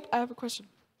 stop. I have a question.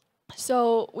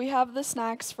 So we have the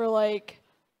snacks for like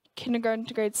kindergarten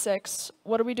to grade 6.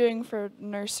 What are we doing for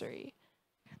nursery?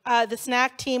 The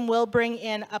snack team will bring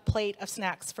in a plate of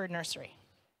snacks for nursery.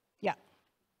 Yeah.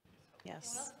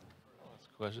 Yes.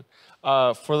 Question.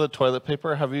 For the toilet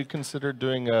paper, have you considered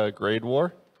doing a grade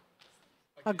war?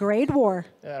 A grade war.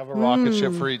 Yeah, have a rocket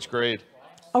ship for each grade.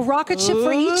 A rocket ship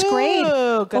for each grade.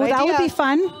 Ooh, good that would idea. be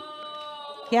fun.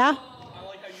 Yeah,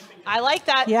 I like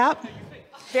that. yeah.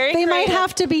 Very They might creative.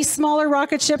 have to be smaller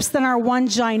rocket ships than our one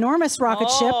ginormous rocket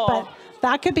ship, but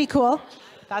that could be cool.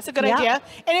 That's a good Yeah. idea.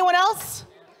 Anyone else?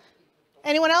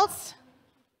 Anyone else?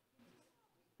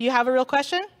 You have a real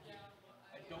question?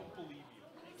 I don't believe you.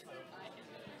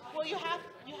 Well, you have,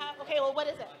 okay, well, what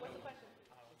is it? What's the question?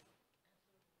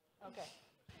 Okay.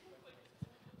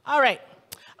 All right.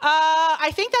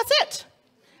 I think that's it.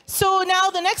 So now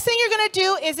the next thing you're going to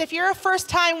do is, if you're a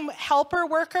first-time helper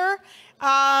worker,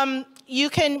 you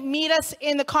can meet us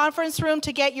in the conference room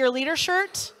to get your leader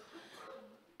shirt.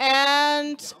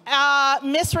 And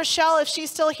Miss Rochelle, if she's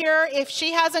still here, if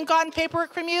she hasn't gotten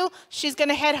paperwork from you, she's going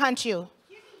to headhunt you.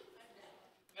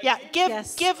 Yeah,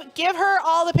 give her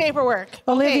all the paperwork.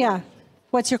 Olivia, Okay.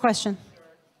 what's your question?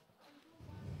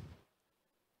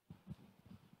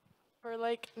 For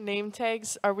like name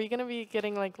tags, are we gonna be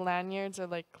getting like lanyards or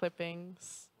like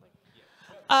clippings?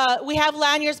 We have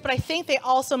lanyards, but I think they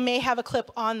also may have a clip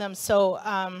on them. So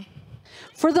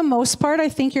For the most part, I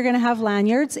think you're going to have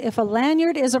lanyards. If a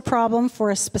lanyard is a problem for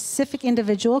a specific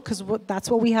individual, because that's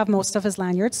what we have most of is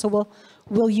lanyards, so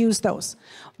we'll use those.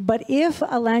 But if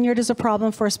a lanyard is a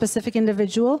problem for a specific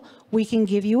individual, we can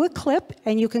give you a clip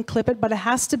and you can clip it, but it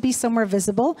has to be somewhere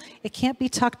visible. It can't be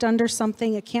tucked under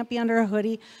something. It can't be under a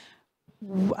hoodie.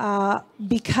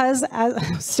 Because,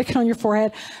 stick it on your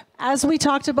forehead, as we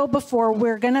talked about before,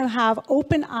 we're going to have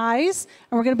open eyes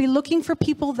and we're going to be looking for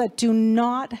people that do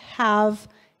not have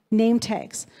name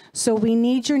tags. So we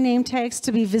need your name tags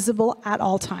to be visible at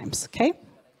all times, okay?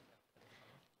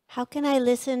 How can I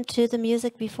listen to the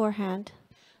music beforehand?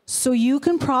 So you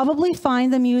can probably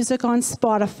find the music on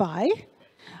Spotify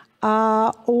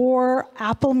or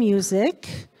Apple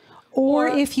Music. Or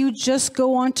if you just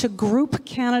go onto Group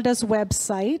Canada's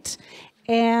website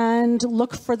and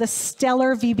look for the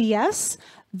Stellar VBS,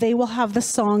 they will have the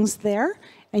songs there.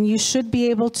 And you should be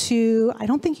able to, I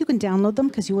don't think you can download them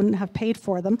because you wouldn't have paid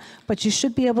for them, but you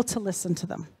should be able to listen to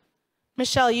them.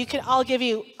 Michelle, I'll give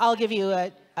you a CD.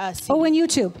 Oh, and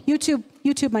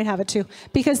YouTube might have it too,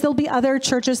 because there'll be other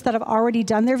churches that have already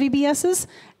done their VBSs,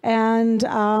 and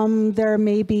there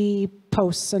may be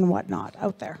posts and whatnot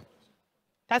out there.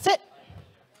 That's it.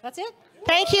 That's it.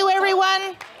 Thank you,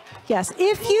 everyone. Yes,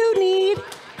 if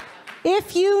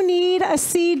you need a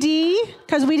CD,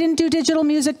 because we didn't do digital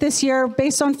music this year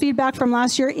based on feedback from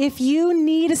last year, if you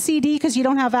need a CD because you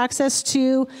don't have access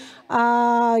to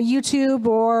YouTube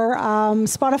or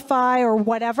Spotify or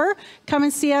whatever, come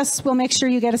and see us. We'll make sure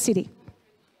you get a CD.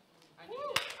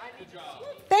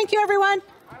 Thank you, everyone.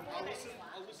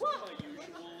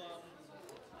 listen to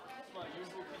my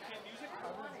usual, Kid Camp music?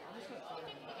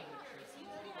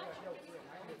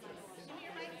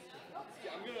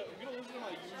 Yeah, I'm gonna listen to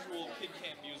my usual Kid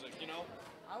Camp music, you know?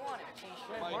 I want a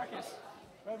t-shirt.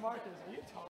 Red Marcus, are you talking?